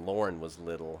worked when Lauren was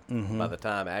little. By the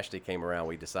time Ashley came around,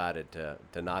 we decided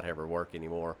to not have her work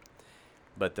anymore.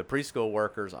 But the preschool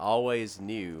workers always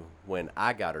knew when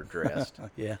I got her dressed.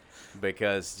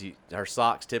 Because her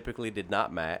socks typically did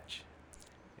not match.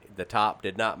 The top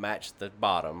did not match the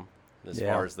bottom as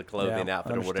far as the clothing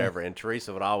outfit or whatever. And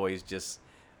Teresa would always just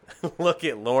look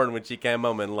at Lauren when she came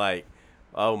home and like,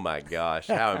 oh my gosh,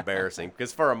 how embarrassing!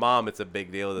 Because for a mom, it's a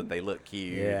big deal that they look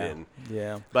cute.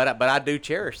 But I do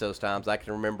cherish those times. I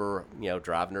can remember,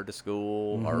 driving her to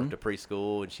school or to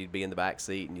preschool, and she'd be in the back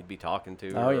seat, and you'd be talking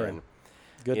to her. Oh yeah, and,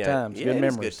 good times, good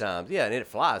memories. Good times. Yeah, and it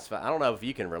flies. I don't know if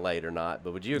you can relate or not,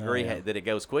 but would you agree that it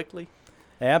goes quickly?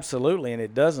 Absolutely, and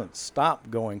it doesn't stop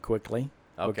going quickly.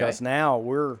 Okay. Because now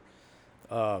we're,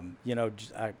 I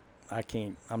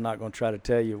can't. I'm not going to try to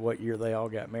tell you what year they all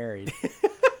got married.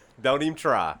 Don't even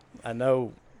try. I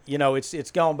know, it's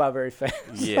gone by very fast.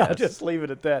 Yes. I'll just leave it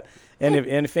at that. And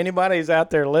if anybody's out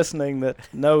there listening that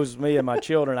knows me and my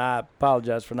children, I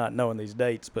apologize for not knowing these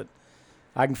dates, but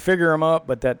I can figure them up,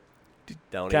 but that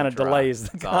kind of delays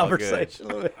the conversation a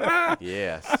little bit.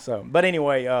 Yes. So, but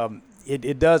anyway,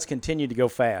 it does continue to go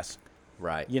fast.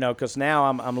 Right. Because now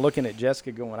I'm looking at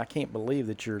Jessica going, I can't believe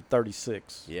that you're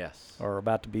 36. Yes. Or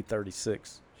about to be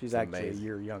 36. She's It's actually amazing. a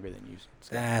year younger than you.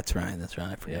 So. That's right.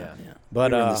 I forgot. Yeah.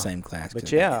 But we were in the same class.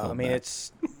 But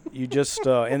it's you just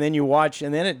and then you watch,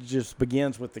 and then it just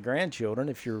begins with the grandchildren.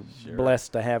 If you're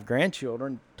blessed to have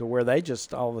grandchildren, to where they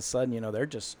just all of a sudden, they're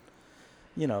just,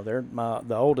 they're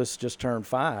the oldest just turned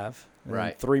 5, and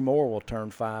right. 3 more will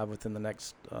turn 5 within the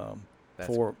next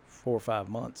 4 or 5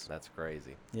 months. That's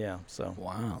crazy. Yeah. So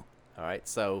wow. All right.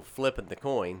 So flipping the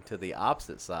coin to the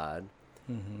opposite side,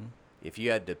 if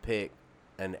you had to pick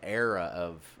an era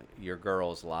of your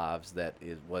girls' lives that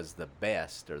was the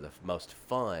best or the most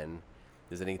fun,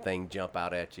 does anything jump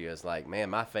out at you as like, man,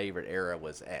 my favorite era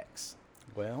was X?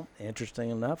 Well, interesting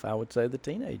enough, I would say the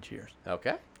teenage years.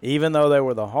 Okay. Even though they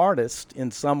were the hardest in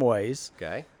some ways,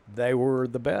 they were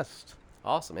the best.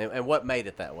 Awesome. And what made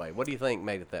it that way? What do you think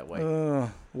made it that way?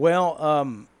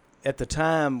 At the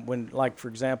time when, like, for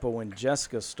example, when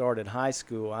Jessica started high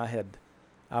school,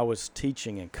 I was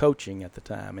teaching and coaching at the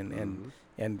time,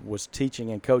 and was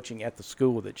teaching and coaching at the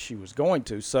school that she was going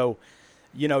to. So,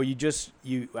 I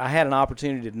had an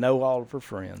opportunity to know all of her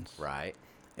friends. Right.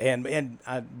 And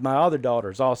my other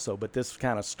daughters also, but this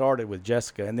kind of started with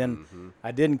Jessica. And then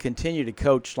I didn't continue to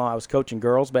coach. I was coaching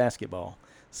girls basketball.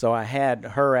 So I had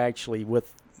her actually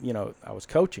with, I was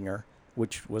coaching her,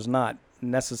 which was not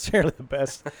necessarily the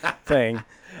best thing.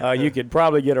 You could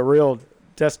probably get a real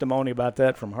testimony about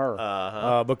that from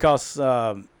her. Because,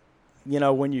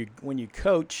 when you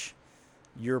coach,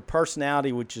 your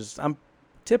personality, which is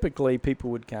typically people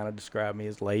would kind of describe me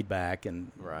as laid back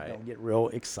and don't get real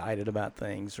excited about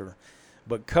things,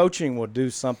 but coaching will do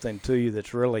something to you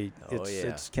that's really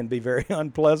it can be very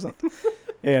unpleasant.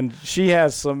 And she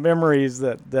has some memories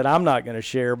that I'm not going to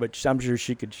share, but I'm sure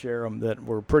she could share them that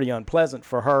were pretty unpleasant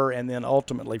for her and then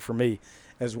ultimately for me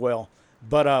as well.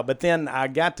 But then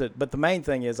but the main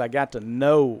thing is I got to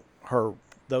know her,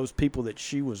 those people that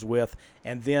she was with,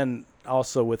 and then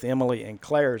also with Emily and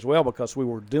Claire as well, because we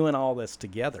were doing all this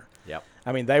together. Yep.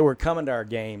 I mean, they were coming to our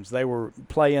games. They were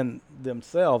playing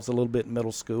themselves a little bit in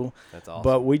middle school. That's awesome.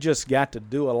 But we just got to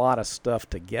do a lot of stuff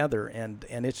together, and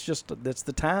that's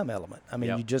the time element. I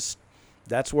mean,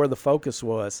 that's where the focus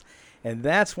was. And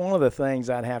that's one of the things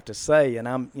I'd have to say,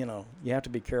 and you have to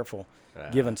be careful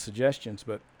giving suggestions,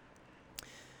 but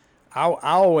I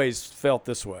always felt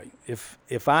this way.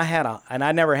 If I had and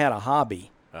I never had a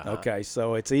hobby, okay,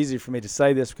 so it's easy for me to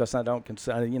say this because I don't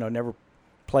consider, never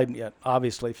played yet.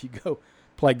 Obviously, if you go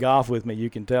play golf with me, you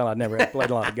can tell I never played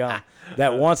a lot of golf.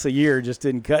 That once a year just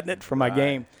didn't cut it for my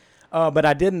game. But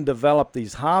I didn't develop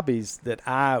these hobbies that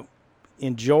I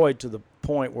enjoyed to the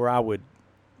point where I would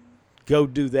go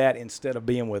do that instead of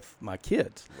being with my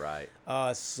kids. Right.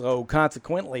 So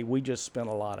consequently, we just spent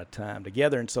a lot of time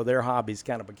together, and so their hobbies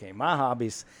kind of became my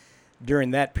hobbies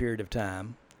during that period of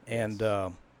time. And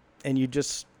you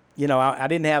just, I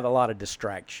didn't have a lot of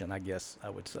distraction, I guess I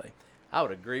would say. I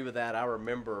would agree with that. I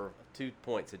remember 2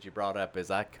 points that you brought up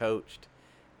is I coached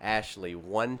Ashley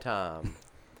one time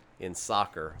in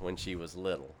soccer when she was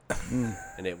little,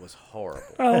 and it was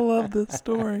horrible. I love this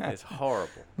story. It's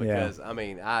horrible because, I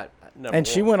mean,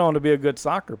 she went on to be a good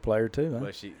soccer player, too, huh?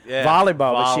 Well,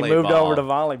 volleyball, but she moved over to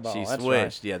volleyball. She That's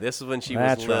switched. Right. Yeah, this is when she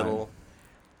was little,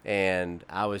 and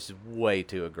I was way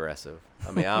too aggressive.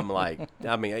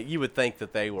 I mean, you would think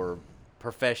that they were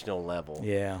professional level.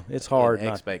 Yeah, it's hard.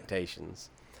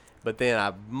 Expectations. But then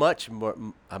I much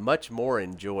more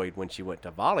enjoyed when she went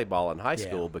to volleyball in high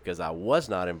school because I was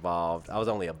not involved. I was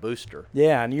only a booster.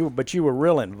 Yeah, but you were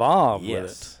real involved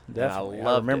with it. Definitely.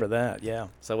 I remember that. Yeah.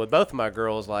 So with both of my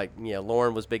girls,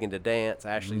 Lauren was big into dance,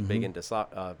 Ashley's big into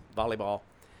volleyball,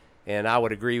 and I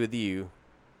would agree with you.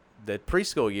 The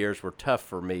preschool years were tough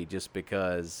for me just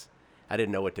because I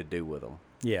didn't know what to do with them.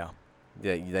 Yeah.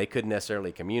 They couldn't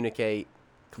necessarily communicate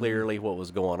clearly what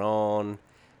was going on.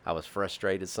 I was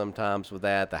frustrated sometimes with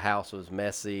that. The house was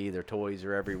messy. Their toys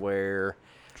are everywhere.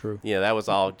 True. That was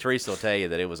all. Teresa will tell you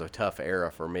that it was a tough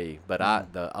era for me. But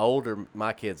the older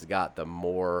my kids got, the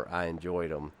more I enjoyed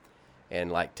them.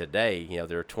 And like today,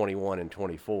 they're 21 and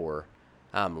 24.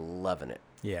 I'm loving it.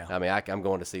 Yeah. I mean, I'm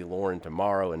going to see Lauren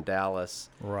tomorrow in Dallas.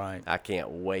 Right. I can't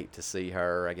wait to see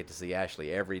her. I get to see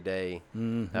Ashley every day.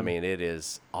 Mm-hmm. I mean, it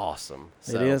is awesome.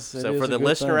 It is. So for the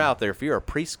listener out there, if you're a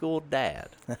preschool dad,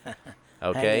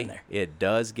 okay, it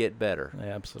does get better.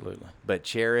 Absolutely. But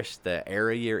cherish the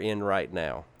era you're in right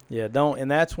now. Yeah, and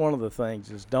that's one of the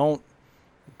things is don't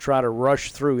try to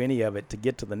rush through any of it to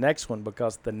get to the next one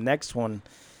because the next one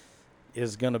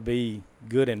is going to be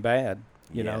good and bad.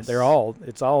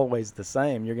 It's always the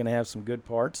same. You're going to have some good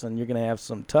parts and you're going to have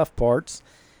some tough parts.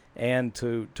 And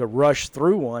to rush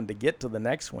through one to get to the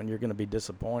next one, you're going to be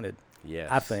disappointed. Yes.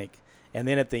 I think. And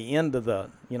then at the end of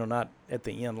not at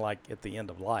the end like at the end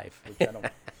of life. Which I don't,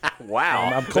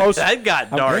 wow. I'm close. That got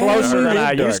dark. I'm closer than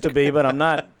I used to be, but I'm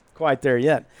not quite there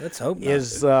yet. Let's hope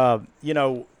not.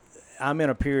 I'm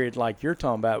in a period like you're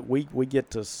talking about. We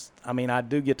get to. I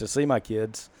do get to see my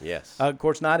kids. Yes. Of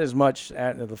course, not as much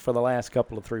for the last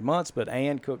couple of 3 months, but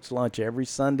Ann cooks lunch every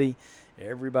Sunday.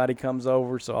 Everybody comes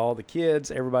over, so all the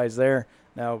kids, everybody's there.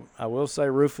 Now, I will say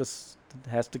Rufus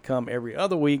has to come every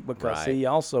other week because he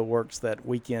also works that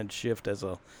weekend shift as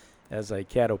a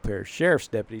Caddo Parish Sheriff's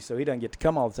deputy, so he doesn't get to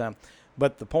come all the time.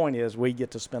 But the point is, we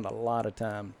get to spend a lot of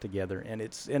time together, and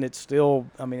it's still,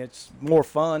 it's more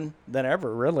fun than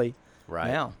ever, really. Right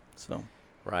now. So.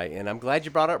 Right, and I'm glad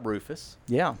you brought up Rufus.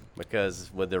 Yeah. Because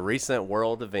with the recent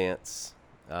world events,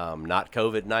 not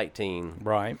COVID-19.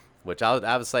 Right. Which I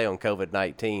would say on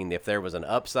COVID-19, if there was an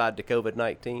upside to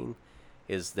COVID-19,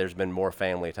 is there's been more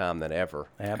family time than ever.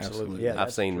 Absolutely. Yeah, I've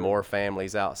that's seen true. more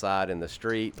families outside in the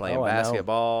street playing Oh, I know.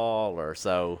 basketball or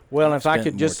so. Well, if I Spent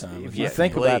could more just, time if with you my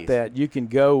think family. about that, you can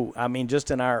go, I mean, just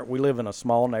we live in a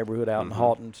small neighborhood out Mm-hmm. in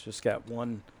Halton. It's just got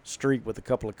one street with a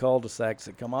couple of cul-de-sacs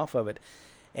that come off of it.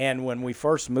 And when we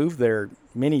first moved there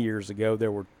many years ago,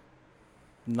 there were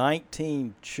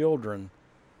 19 children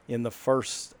in the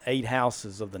first 8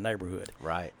 houses of the neighborhood.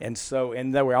 Right. And so,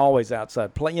 and they were always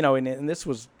outside playing, and this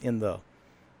was in the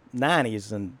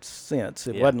 90s and since.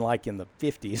 It Yeah. wasn't like in the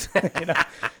 50s,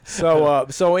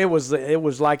 So it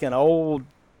was like an old,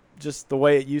 just the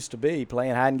way it used to be,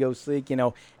 playing hide and go seek,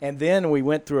 And then we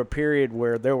went through a period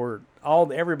where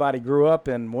everybody grew up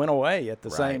and went away at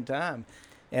the same time.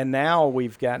 And now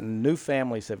we've gotten new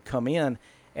families have come in.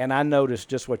 And I noticed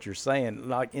just what you're saying,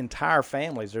 like entire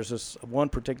families. There's this one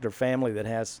particular family that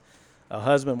has a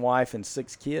husband, wife, and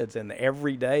 6 kids, and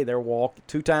every day they're walking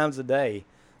 2 times a day.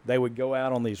 They would go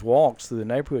out on these walks through the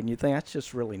neighborhood, and you think that's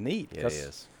just really neat. Yeah, it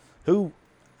is.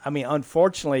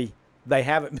 Unfortunately, they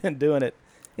haven't been doing it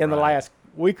in the Right. last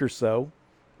week or so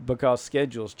because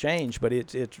schedules change, but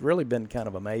it's really been kind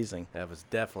of amazing. That was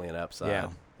definitely an upside. Yeah.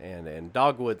 And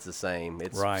Dogwood's the same.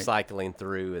 It's Right. cycling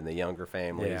through, and the younger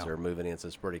families Yeah. are moving in, so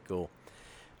it's pretty cool.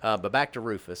 But back to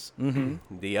Rufus. Mm-hmm.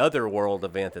 The other world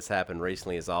event that's happened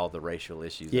recently is all the racial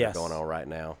issues that Yes. are going on right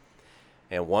now.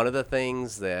 And one of the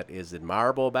things that is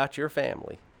admirable about your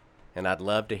family, and I'd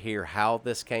love to hear how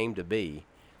this came to be,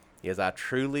 is I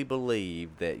truly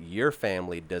believe that your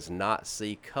family does not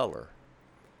see color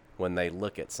when they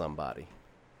look at somebody.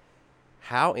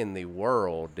 How in the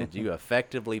world did you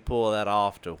effectively pull that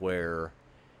off to where,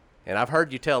 and I've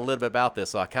heard you tell a little bit about this,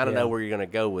 so I kind of Yeah. know where you're going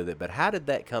to go with it, but how did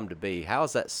that come to be? How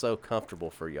is that so comfortable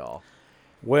for y'all?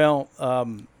 Well,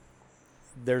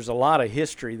 there's a lot of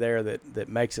history there that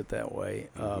makes it that way.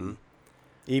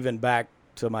 Even back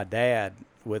to my dad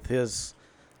with his,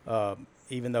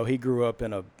 even though he grew up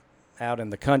out in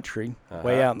the country,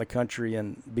 way out in the country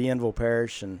in Bienville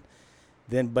Parish,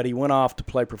 but he went off to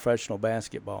play professional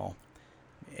basketball,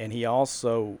 and he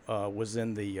also was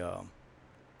in the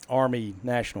Army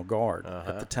National Guard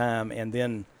at the time, and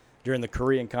then during the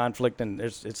Korean conflict, and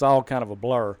it's all kind of a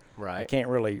blur. Right. I can't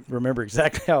really remember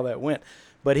exactly how that went.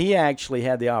 But he actually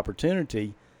had the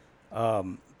opportunity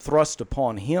thrust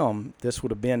upon him. This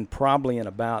would have been probably in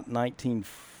about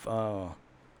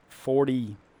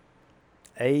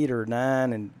 1948 or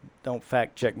 9, and don't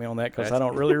fact check me on that because I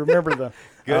don't really remember the.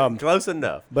 Good, close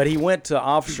enough. But he went to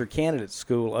officer candidate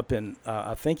school up in,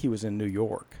 I think he was in New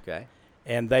York. Okay.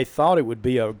 And they thought it would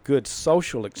be a good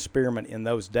social experiment in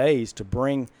those days to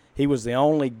bring. He was the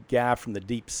only guy from the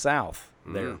Deep South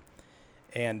there.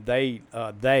 And they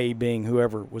being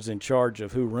whoever was in charge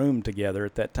of who roomed together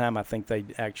at that time, I think they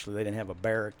didn't have a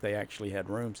barrack. They actually had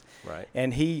rooms. Right.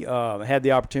 And he had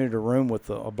the opportunity to room with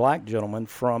a black gentleman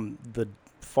from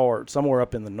somewhere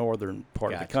up in the northern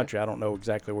part of the Gotcha. country. I don't know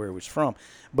exactly where he was from,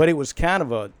 but it was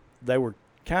they were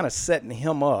kind of setting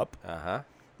him up.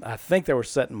 I think they were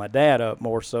setting my dad up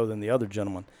more so than the other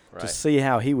gentleman to Right. see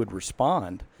how he would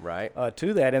respond Right.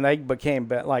 to that, and they became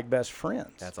like best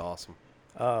friends. That's awesome.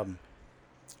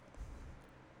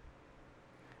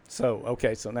 So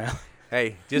now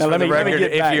Hey, just Now, for let the me record,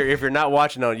 get back. if you're not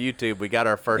watching on YouTube, we got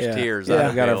our first tears. Yeah, out we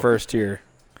of got our Bill, first tear.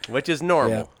 which is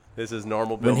normal. Yeah. This is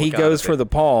normal. Bill When he McConaughey. goes for the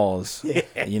pause,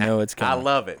 you know it's I coming.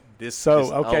 love it. Just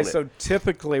So own it.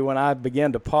 typically when I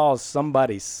begin to pause,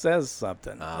 somebody says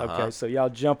something. Okay, so y'all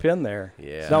jump in there.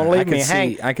 Yeah. Don't leave me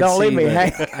hang. Don't leave me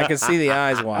hang. I can see the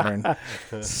eyes watering.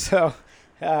 So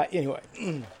anyway,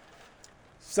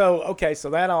 so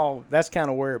that's kind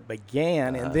of where it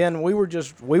began, and then we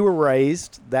were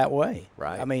raised that way.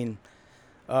 Right. I mean,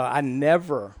 I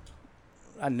never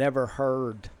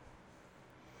heard.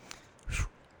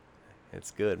 It's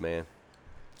good, man.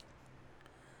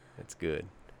 It's good.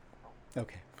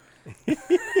 Okay.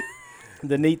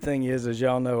 The neat thing is, as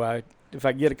y'all know, if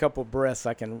I get a couple breaths,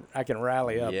 I can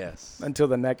rally up Yes. until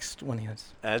the next one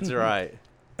is. That's right.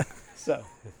 So,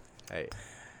 Hey,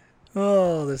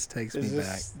 Oh, this takes is me back.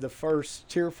 this the first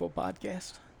tearful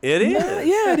podcast? it is.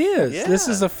 Yeah, it is. This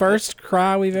Yeah. is the first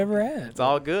cry we've ever had. It's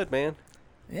all good, man.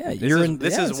 Yeah, This you're is,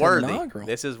 this yeah, is it's worthy. inaugural.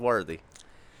 This is worthy.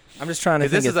 I'm just trying to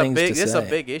This think is of a things big. to This is say. a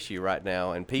big issue right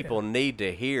now, and people need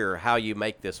to hear how you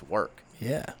make this work.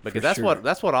 Yeah, Because for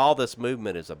that's what all this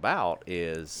movement is about,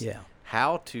 is Yeah.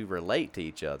 how to relate to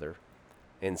each other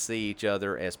and see each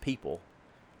other as people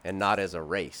and not as a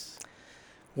race.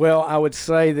 Well, I would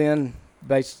say then,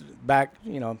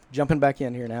 jumping back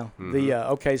in here now.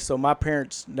 So my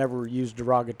parents never used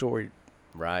derogatory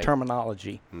Right.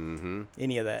 terminology, Mm-hmm.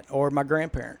 any of that, or my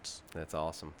grandparents. That's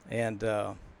awesome. And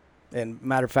And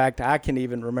matter of fact, I can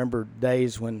even remember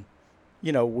days when,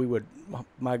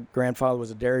 my grandfather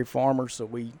was a dairy farmer, so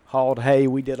we hauled hay,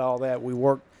 we did all that, we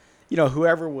worked.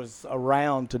 Whoever was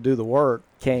around to do the work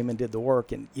came and did the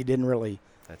work, and you didn't really.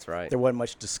 That's right. There wasn't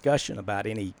much discussion about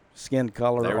any skin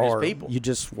color, They were just or people. you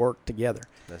just worked together.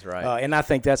 That's right. And I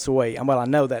think that's the way. Well, I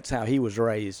know that's how he was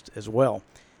raised as well.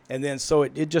 And then so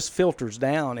it just filters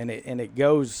down, and it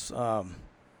goes.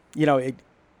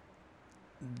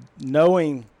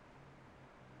 Knowing.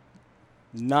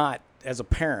 Not as a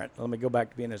parent. Let me go back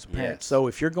to being as a parent. Yes. So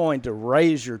if you're going to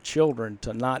raise your children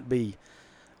to not be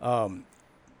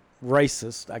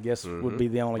racist, I guess would be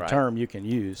the only Right. term you can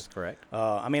use. Correct.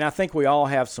 I think we all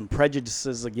have some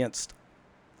prejudices against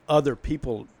other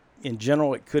people in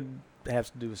general. It could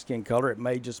have to do with skin color. It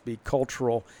may just be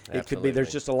cultural. It could be. There's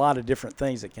Absolutely. just a lot of different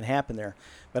things that can happen there.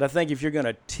 But I think if you're going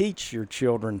to teach your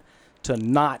children to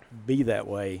not be that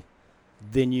way,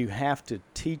 then you have to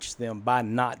teach them by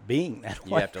not being that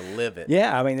You way. have to live it.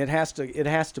 Yeah, I mean, it has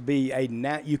to be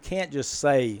you can't just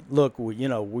say, look, I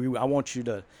want you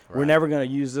to, we're Right. never going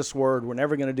to use this word. We're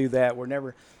never going to do that.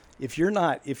 If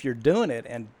you're doing it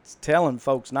and telling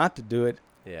folks not to do it,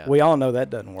 Yeah. we all know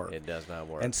that doesn't work. It does not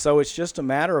work. And so it's just a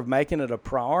matter of making it a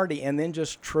priority, and then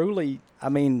just truly,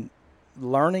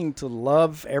 learning to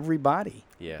love everybody.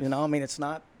 Yes. It's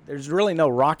not, there's really no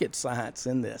rocket science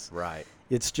in this. Right.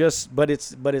 It's just, but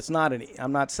it's not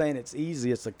I'm not saying it's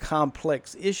easy. It's a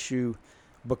complex issue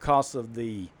because of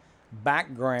the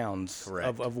backgrounds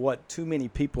Correct. of what too many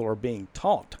people are being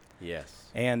taught. Yes.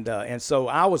 And so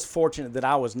I was fortunate that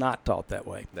I was not taught that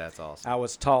way. That's awesome. I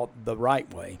was taught the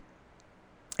right way.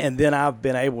 And then I've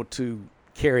been able to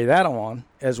carry that on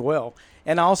as well.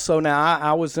 And also now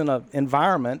I was in an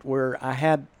environment where I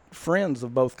had friends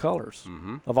of both colors,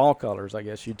 of all colors, I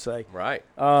guess you'd say. Right.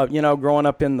 Growing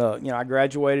up I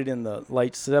graduated in the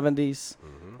late 70s.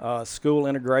 School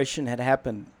integration had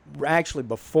happened actually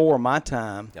before my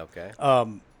time Okay.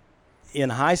 in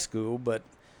high school, but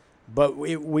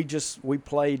we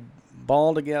played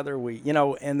ball together.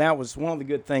 And that was one of the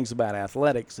good things about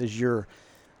athletics is your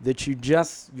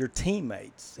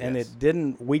teammates, and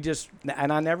Yes.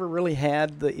 and I never really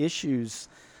had the issues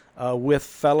with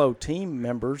fellow team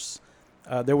members.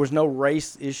 There was no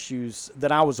race issues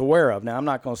that I was aware of. Now, I'm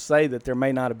not going to say that there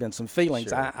may not have been some feelings.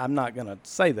 Sure. I'm not going to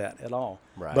say that at all.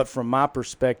 Right. But from my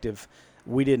perspective,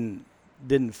 we didn't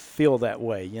feel that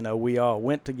way. We all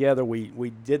went together.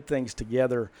 We did things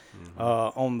together.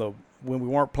 When we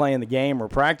weren't playing the game or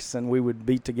practicing, we would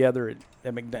be together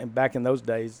at back in those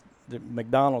days. The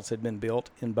McDonald's had been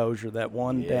built in Bossier, that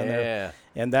one down there. Yeah.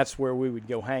 And that's where we would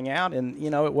go hang out. And,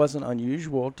 it wasn't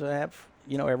unusual to have,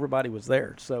 everybody was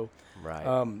there. So, Right.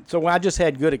 so I just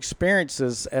had good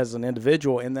experiences as an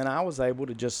individual. And then I was able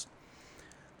to just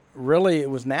really, it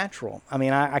was natural.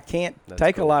 I can't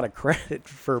take a cool. lot of credit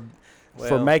for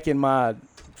Well, making my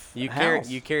You house.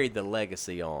 carried the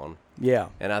legacy on. Yeah.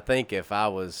 And I think if I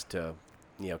was to,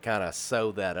 kind of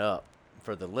sew that up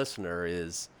for the listener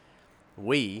is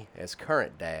we as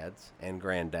current dads and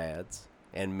granddads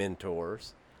and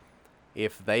mentors,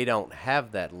 if they don't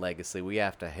have that legacy, we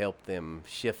have to help them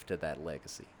shift to that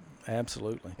legacy.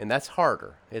 Absolutely. And that's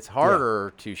harder. It's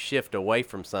harder to shift away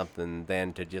from something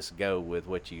than to just go with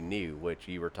what you knew, what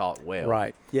you were taught well.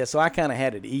 Right. Yeah. So I kind of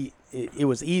had it. It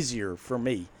was easier for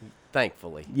me.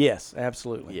 Thankfully. Yes.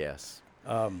 Absolutely. Yes.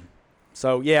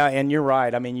 So yeah, and you're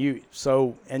right. And you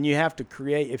have to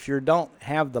create. If you don't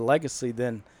have the legacy,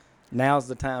 then now's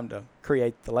the time to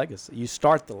create the legacy. You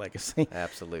start the legacy.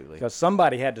 Absolutely. Because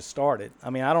somebody had to start it. I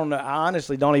don't know. I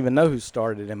honestly don't even know who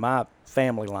started it in my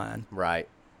family line. Right.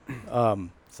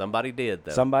 Somebody did,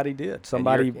 though. Somebody did.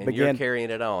 Somebody and you're began. carrying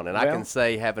it on. And I Well- can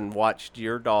say, having watched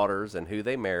your daughters and who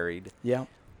they married, Yeah,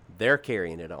 they're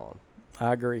carrying it on.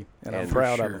 I agree, and I'm And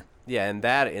proud for of sure. her. Yeah,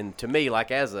 and to me,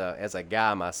 like as a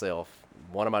guy myself,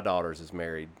 one of my daughters is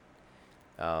married.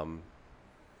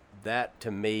 That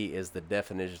to me is the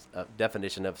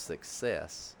definition of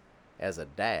success as a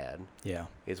dad. Yeah.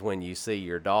 Is when you see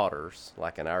your daughters,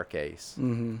 like in our case,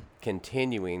 Mm-hmm.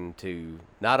 continuing to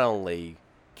not only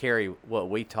carry what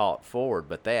we taught forward,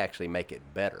 but they actually make it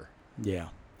better. Yeah.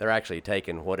 They're actually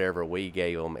taking whatever we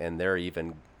gave them, and they're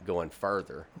even going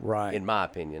further. Right. In my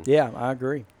opinion. Yeah, I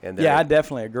agree. And Yeah, I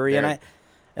definitely agree. And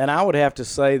I would have to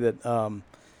say that,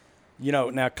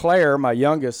 now Claire, my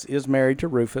youngest, is married to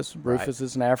Rufus. Rufus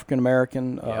is an African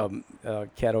American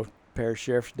Caddo Parish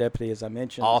Sheriff's deputy, as I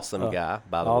mentioned. Awesome guy,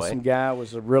 by the way. Awesome guy.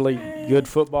 Was a really good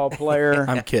football player.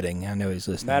 I'm kidding. I know he's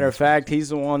listening. Matter of fact, he's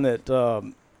the one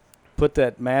that put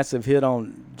that massive hit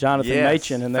on Jonathan Yes,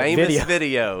 Machin in that famous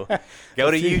video.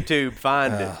 Go to YouTube,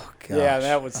 find it. Oh, gosh. Yeah,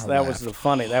 that was a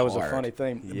funny hard.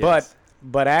 thing. Yes.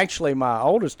 But actually, my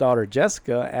oldest daughter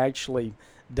Jessica actually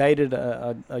dated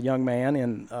a young man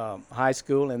in high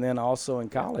school and then also in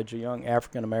college, a young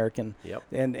African American, Yep.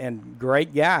 and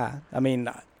great guy. I mean,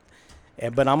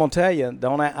 but I'm gonna tell you, I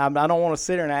don't want to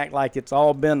sit here and act like it's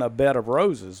all been a bed of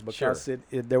roses, because Sure.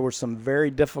 there were some very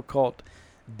difficult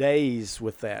days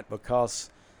with that, because,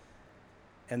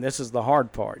 and this is the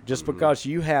hard part, just because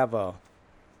you have a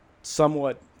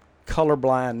somewhat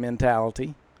colorblind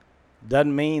mentality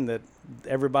doesn't mean that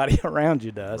everybody around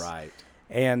you does. Right.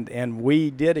 And we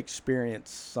did experience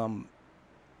some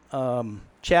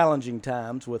challenging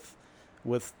times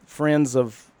with friends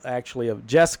of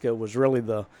Jessica was really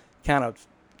the kind of,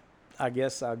 I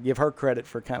guess I'll give her credit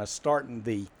for kind of starting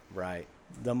the Right.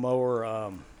 more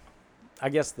I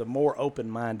guess the more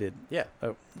open-minded Yeah.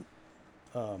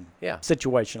 Yeah.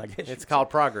 situation, I guess. It's called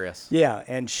progress. Yeah,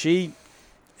 and she,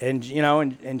 I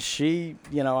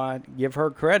give her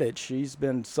credit. She's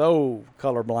been so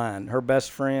colorblind. Her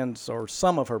best friends, or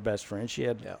some of her best friends, she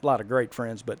had Yeah. a lot of great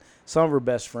friends, but some of her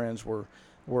best friends were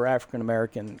African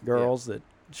American girls that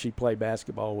she played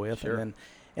basketball with, Sure. and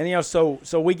so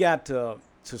we got to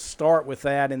start with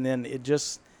that, and then it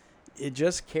just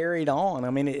carried on. I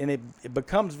mean, it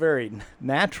becomes very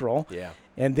natural. Yeah.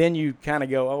 And then you kind of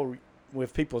go, oh,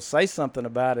 if people say something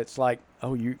about it, it's like,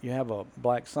 oh, you have a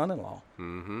black son-in-law.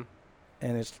 Mm-hmm.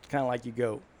 And it's kind of like you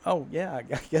go, oh, yeah, I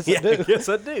guess Yeah, I do. yes,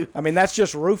 I do. I mean, that's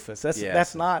just Rufus. That's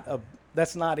Yes.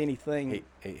 that's not anything.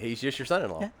 He's just your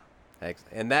son-in-law. Yeah.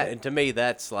 And to me,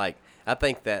 that's like, I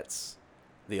think that's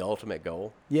the ultimate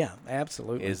goal, Yeah,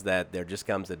 absolutely. is that there just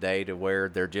comes a day to where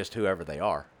they're just whoever they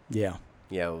are. Yeah.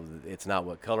 You know, it's not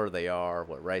what color they are,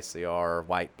 what race they are,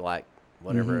 white, black,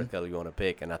 whatever color you want to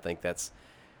pick. And I think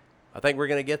we're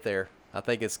going to get there. I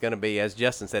think it's going to be, as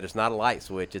Justin said, it's not a light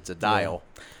switch, it's a dial.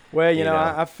 Well, You know.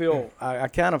 I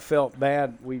kind of felt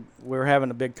bad. We were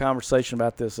having a big conversation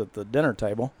about this at the dinner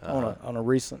table on a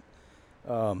recent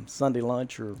Sunday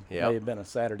lunch, or Yep. may have been a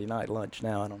Saturday night lunch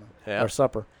now, I don't know, Yeah. or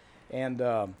supper. And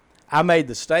I made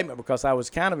the statement because I was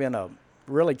kind of in a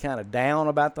really kind of down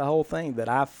about the whole thing that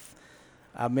I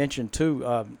mentioned too.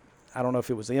 I don't know if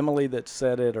it was Emily that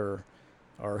said it or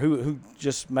who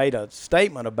just made a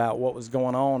statement about what was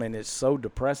going on, and it's so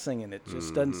depressing, and it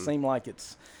just doesn't seem like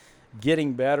it's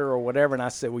getting better or whatever. And I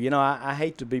said, well, I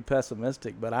hate to be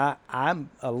pessimistic, but I'm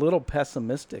a little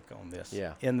pessimistic on this.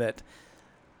 Yeah. In that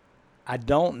I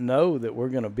don't know that we're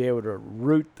going to be able to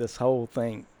root this whole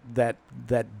thing, that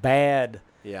bad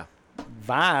Yeah.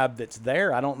 vibe that's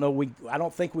there. I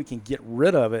don't think we can get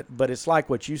rid of it, but it's like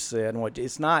what you said,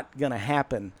 it's not going to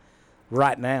happen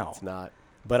right now. It's not.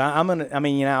 But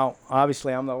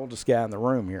obviously I'm the oldest guy in the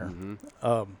room here.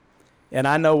 And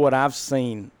I know what I've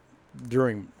seen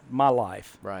during my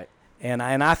life. Right. And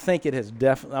I think it has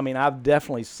I've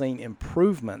definitely seen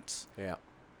improvements, Yeah.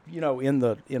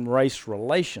 in race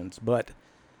relations, but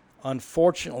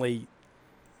unfortunately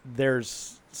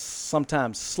there's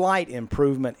sometimes slight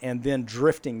improvement and then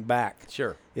drifting back.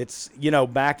 Sure. It's,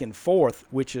 back and forth,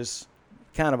 which is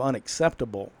kind of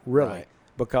unacceptable, really, Right.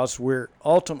 because we're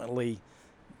ultimately,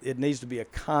 it needs to be a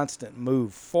constant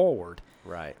move forward,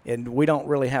 Right. and we don't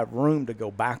really have room to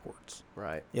go backwards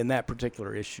Right. in that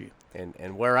particular issue.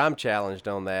 And where I'm challenged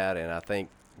on that, and I think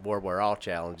where we're all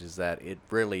challenged, is that it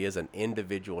really is an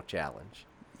individual challenge.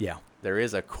 Yeah. There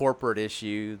is a corporate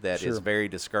issue that is Sure. very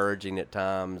discouraging at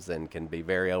times and can be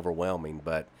very overwhelming,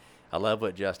 but I love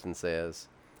what Justin says.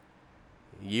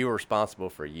 You are responsible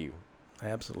for you.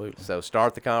 Absolutely. So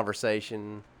start the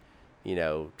conversation,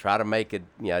 try to make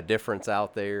a difference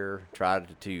out there, try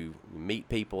to meet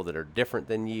people that are different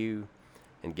than you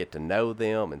and get to know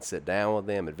them and sit down with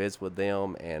them and visit with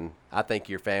them. And I think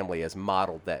your family has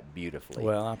modeled that beautifully.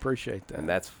 Well, I appreciate that. And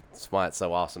that's why it's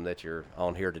so awesome that you're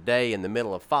on here today in the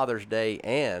middle of Father's Day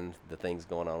and the things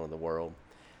going on in the world.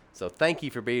 So thank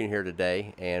you for being here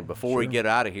today. And before we Sure. get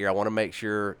out of here, I want to make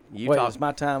sure you Wait, talk. is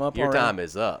my time up Your already? time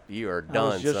is up. You are I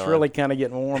done, was just son. really kind of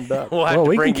getting warmed up. We'll have Well, to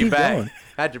we bring can you keep back. going.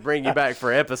 I had to bring you back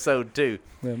for episode 2.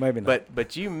 Well, maybe not.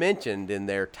 But you mentioned in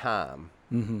their time,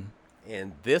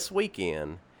 and this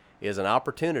weekend is an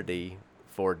opportunity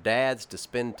for dads to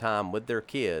spend time with their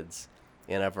kids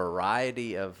in a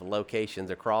variety of locations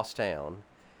across town.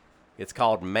 It's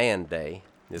called Man Day,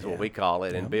 is what we call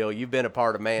it. And Bill, you've been a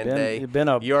part of Man Day.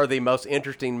 You are the most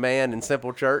interesting man in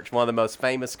Simple Church. One of the most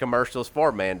famous commercials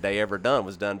for Man Day ever done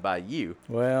was done by you.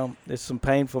 Well, there's some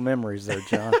painful memories there,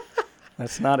 John.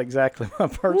 That's not exactly my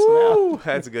personality. Woo,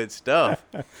 that's good stuff.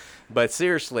 But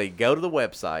seriously, go to the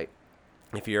website.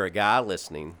 If you're a guy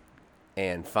listening,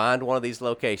 and find one of these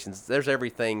locations. There's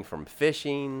everything from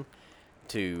fishing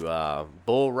to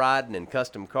bull riding in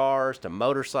custom cars to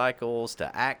motorcycles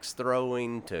to axe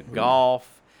throwing to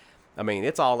golf. I mean,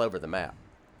 it's all over the map.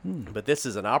 But this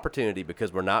is an opportunity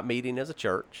because we're not meeting as a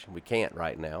church. We can't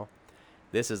right now.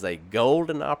 This is a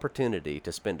golden opportunity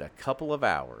to spend a couple of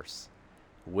hours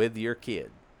with your kid,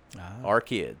 our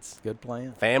kids. Good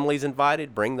plan. Families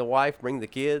invited. Bring the wife, bring the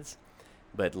kids.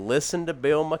 But listen to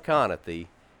Bill McConaughey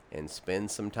and spend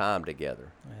some time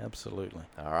together. Absolutely.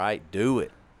 All right, do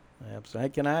it. Absolutely.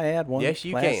 Hey, can I add one Yes,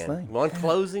 you last can. thing? One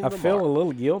closing I remark. feel a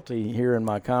little guilty here in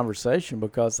my conversation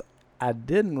because I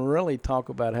didn't really talk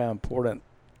about how important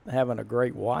having a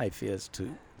great wife is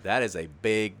too. That is a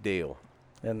big deal.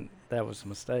 And that was a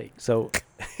mistake. So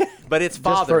But it's just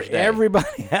Father's for Day.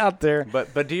 everybody out there,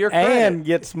 But to your credit, and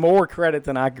gets more credit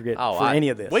than I could get for any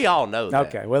of this. We all know that.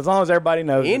 Okay, well, as long as everybody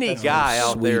knows it, Any that's guy fine.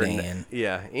 out Sweet there,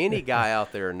 Ann. any guy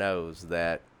out there knows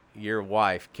that your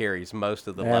wife carries most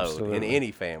of the load in Absolutely.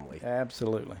 any family.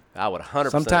 Absolutely. I would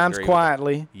 100% Sometimes agree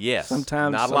quietly. Yes.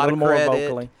 Sometimes Not a a lot little of more credit.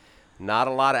 vocally. Not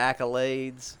a lot of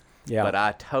accolades. Yeah. But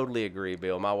I totally agree,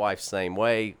 Bill. My wife's same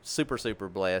way. Super, super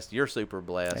blessed. You're super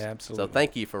blessed. Absolutely. So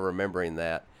thank you for remembering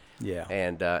that. Yeah.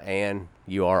 And Ann,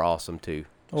 you are awesome too.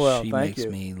 Well, she thank makes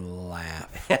you. me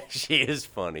laugh. She is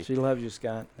funny. She loves you,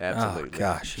 Scott. Absolutely. Oh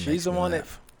gosh, she She's makes the me one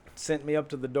laugh. that sent me up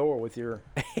to the door with your.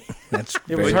 That's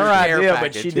It was With her your care idea, but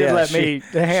package. she did Yeah, let me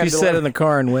handle She sat it. in the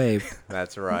car and waved.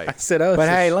 That's right. I said, "Oh, But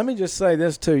so hey, let me just say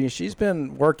this to you. She's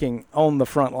been working on the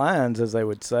front lines, as they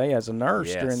would say, as a nurse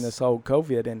Yes. during this whole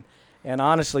COVID. And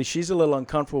honestly, she's a little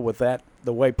uncomfortable with that,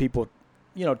 the way people,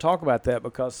 talk about that,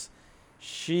 because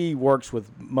she works with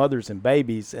mothers and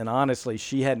babies. And honestly,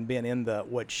 she hadn't been in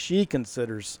what she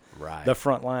considers Right. the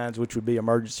front lines, which would be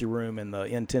emergency room and the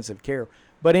intensive care.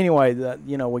 But anyway,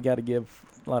 we got to give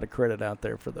a lot of credit out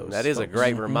there for those. That is a folks.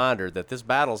 great reminder that this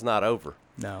battle's not over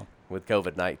No. with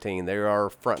COVID-19. There are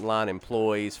frontline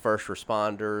employees, first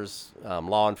responders,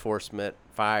 law enforcement,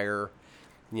 fire,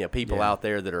 people Yeah. out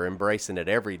there that are embracing it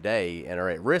every day and are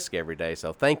at risk every day.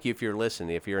 So thank you if you're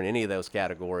listening, if you're in any of those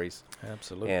categories.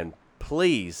 Absolutely. And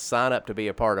please sign up to be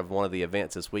a part of one of the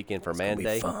events this weekend for Man gonna be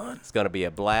Day. fun. It's going to be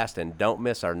a blast, and don't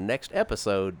miss our next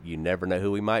episode. You never know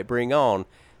who we might bring on.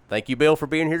 Thank you, Bill, for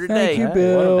being here today. Thank you, Hey,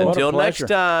 Bill. what a Until next pleasure.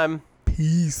 time,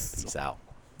 peace." peace out.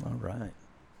 All right.